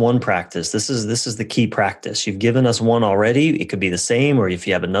given us one practice. This is the key practice. You've given us one already. It could be the same, or if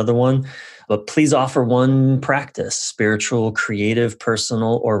you have another one, but please offer one practice, spiritual, creative,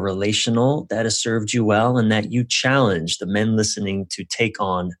 personal, or relational, that has served you well and that you challenge the men listening to take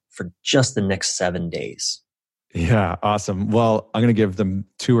on for just the next 7 days. Yeah, awesome. Well, I'm going to give them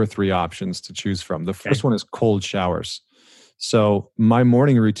 2 or 3 options to choose from. The first one is cold showers. So my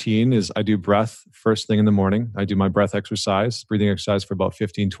morning routine is I do breath first thing in the morning. I do my breath exercise, breathing exercise for about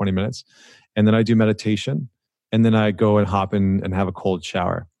 15, 20 minutes. And then I do meditation. And then I go and hop in and have a cold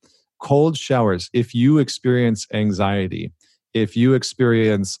shower. Cold showers, if you experience anxiety, if you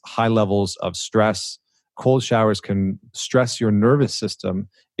experience high levels of stress, cold showers can stress your nervous system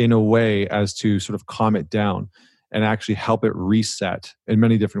in a way as to sort of calm it down and actually help it reset in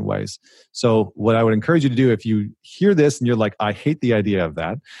many different ways. So what I would encourage you to do, if you hear this and you're like, I hate the idea of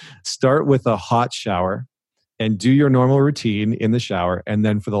that, start with a hot shower and do your normal routine in the shower. And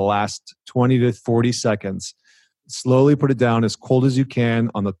then for the last 20 to 40 seconds, slowly put it down as cold as you can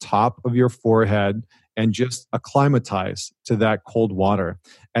on the top of your forehead and just acclimatize to that cold water.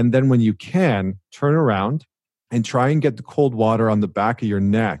 And then when you can, turn around and try and get the cold water on the back of your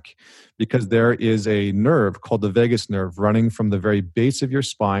neck, because there is a nerve called the vagus nerve running from the very base of your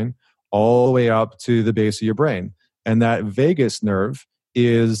spine all the way up to the base of your brain. And that vagus nerve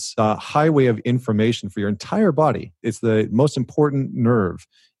is a highway of information for your entire body. It's the most important nerve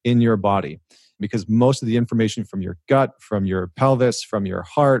in your body, because most of the information from your gut, from your pelvis, from your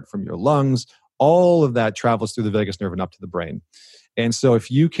heart, from your lungs, all of that travels through the vagus nerve and up to the brain. And so if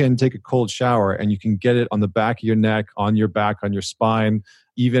you can take a cold shower and you can get it on the back of your neck, on your back, on your spine,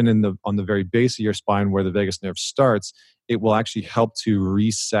 even on the very base of your spine where the vagus nerve starts, it will actually help to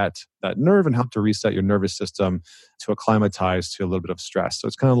reset that nerve and help to reset your nervous system to acclimatize to a little bit of stress. So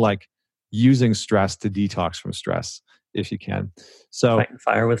it's kind of like using stress to detox from stress, if you can. So fighting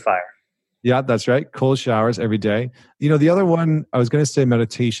fire with fire. Yeah, that's right. Cold showers every day. The other one, I was going to say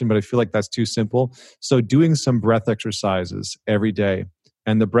meditation, but I feel like that's too simple. So doing some breath exercises every day.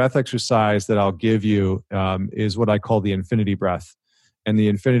 And the breath exercise that I'll give you is what I call the infinity breath. And the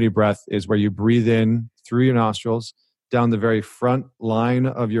infinity breath is where you breathe in through your nostrils, down the very front line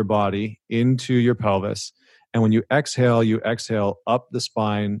of your body, into your pelvis. And when you exhale up the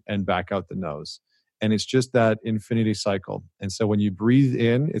spine and back out the nose. And it's just that infinity cycle. And so when you breathe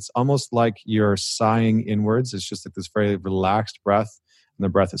in, it's almost like you're sighing inwards. It's just like this very relaxed breath, and the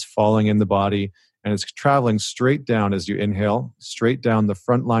breath is falling in the body, and it's traveling straight down as you inhale, straight down the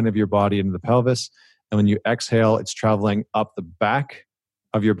front line of your body into the pelvis. And when you exhale, it's traveling up the back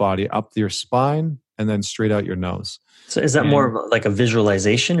of your body, up your spine, and then straight out your nose. So is that more of like a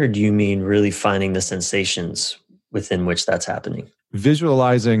visualization, or do you mean really finding the sensations within which that's happening?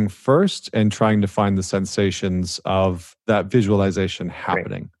 Visualizing first and trying to find the sensations of that visualization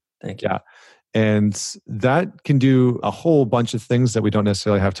happening. Great. Thank you. Yeah. And that can do a whole bunch of things that we don't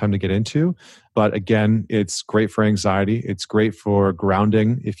necessarily have time to get into. But again, it's great for anxiety. It's great for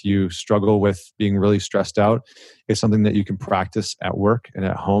grounding. If you struggle with being really stressed out, it's something that you can practice at work and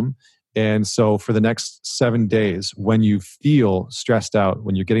at home. And so for the next 7 days, when you feel stressed out,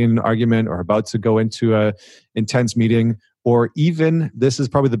 when you're getting in an argument or about to go into an intense meeting, or even, this is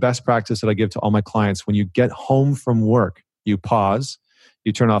probably the best practice that I give to all my clients, when you get home from work, you pause,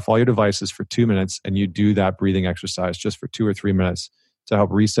 you turn off all your devices for 2 minutes, and you do that breathing exercise just for 2 or 3 minutes to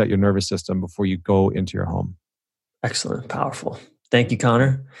help reset your nervous system before you go into your home. Excellent. Powerful. Thank you,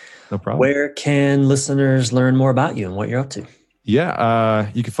 Connor. No problem. Where can listeners learn more about you and what you're up to? Yeah,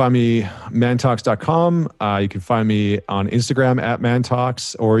 you can find me mantalks.com. You can find me on Instagram at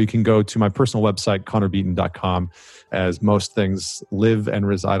mantalks, or you can go to my personal website, connorbeaton.com, as most things live and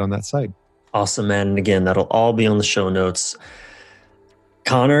reside on that site. Awesome, man. And again, that'll all be on the show notes.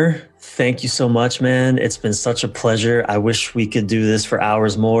 Connor, thank you so much, man. It's been such a pleasure. I wish we could do this for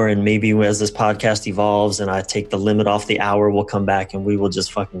hours more. And maybe as this podcast evolves and I take the limit off the hour, we'll come back and we will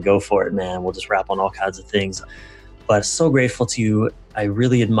just fucking go for it, man. We'll just wrap on all kinds of things. But so grateful to you. I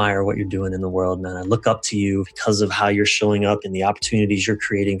really admire what you're doing in the world, man. I look up to you because of how you're showing up and the opportunities you're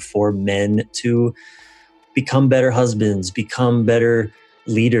creating for men to become better husbands, become better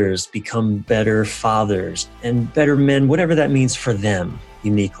leaders, become better fathers, and better men, whatever that means for them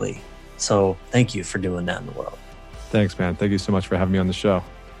uniquely. So thank you for doing that in the world. Thanks, man. Thank you so much for having me on the show.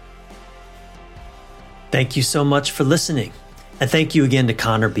 Thank you so much for listening. And thank you again to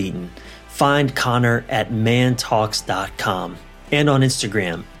Connor Beaton. Find Connor at mantalks.com and on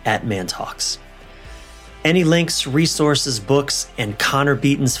Instagram at mantalks. Any links, resources, books, and Connor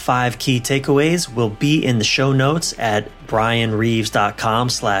Beaton's 5 key takeaways will be in the show notes at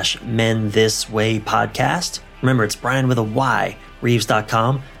brianreeves.com/menthiswaypodcast. Remember, it's Brian with a Y,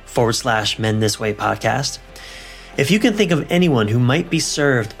 reeves.com/menthiswaypodcast. If you can think of anyone who might be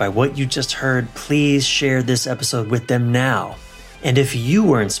served by what you just heard, please share this episode with them now. And if you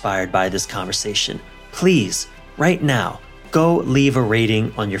were inspired by this conversation, please, right now, go leave a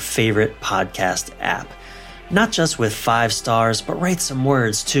rating on your favorite podcast app. Not just with 5 stars, but write some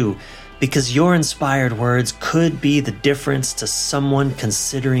words too, because your inspired words could be the difference to someone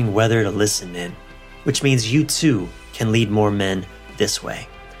considering whether to listen in, which means you too can lead more men this way.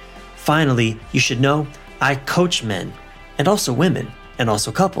 Finally, you should know I coach men and also women and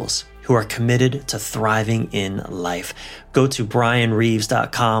also couples who are committed to thriving in life. Go to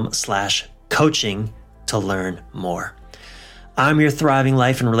brianreeves.com/coaching to learn more. I'm your thriving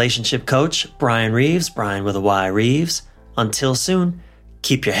life and relationship coach, Brian Reeves, Brian with a Y Reeves. Until soon,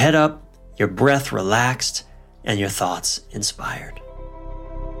 keep your head up, your breath relaxed, and your thoughts inspired.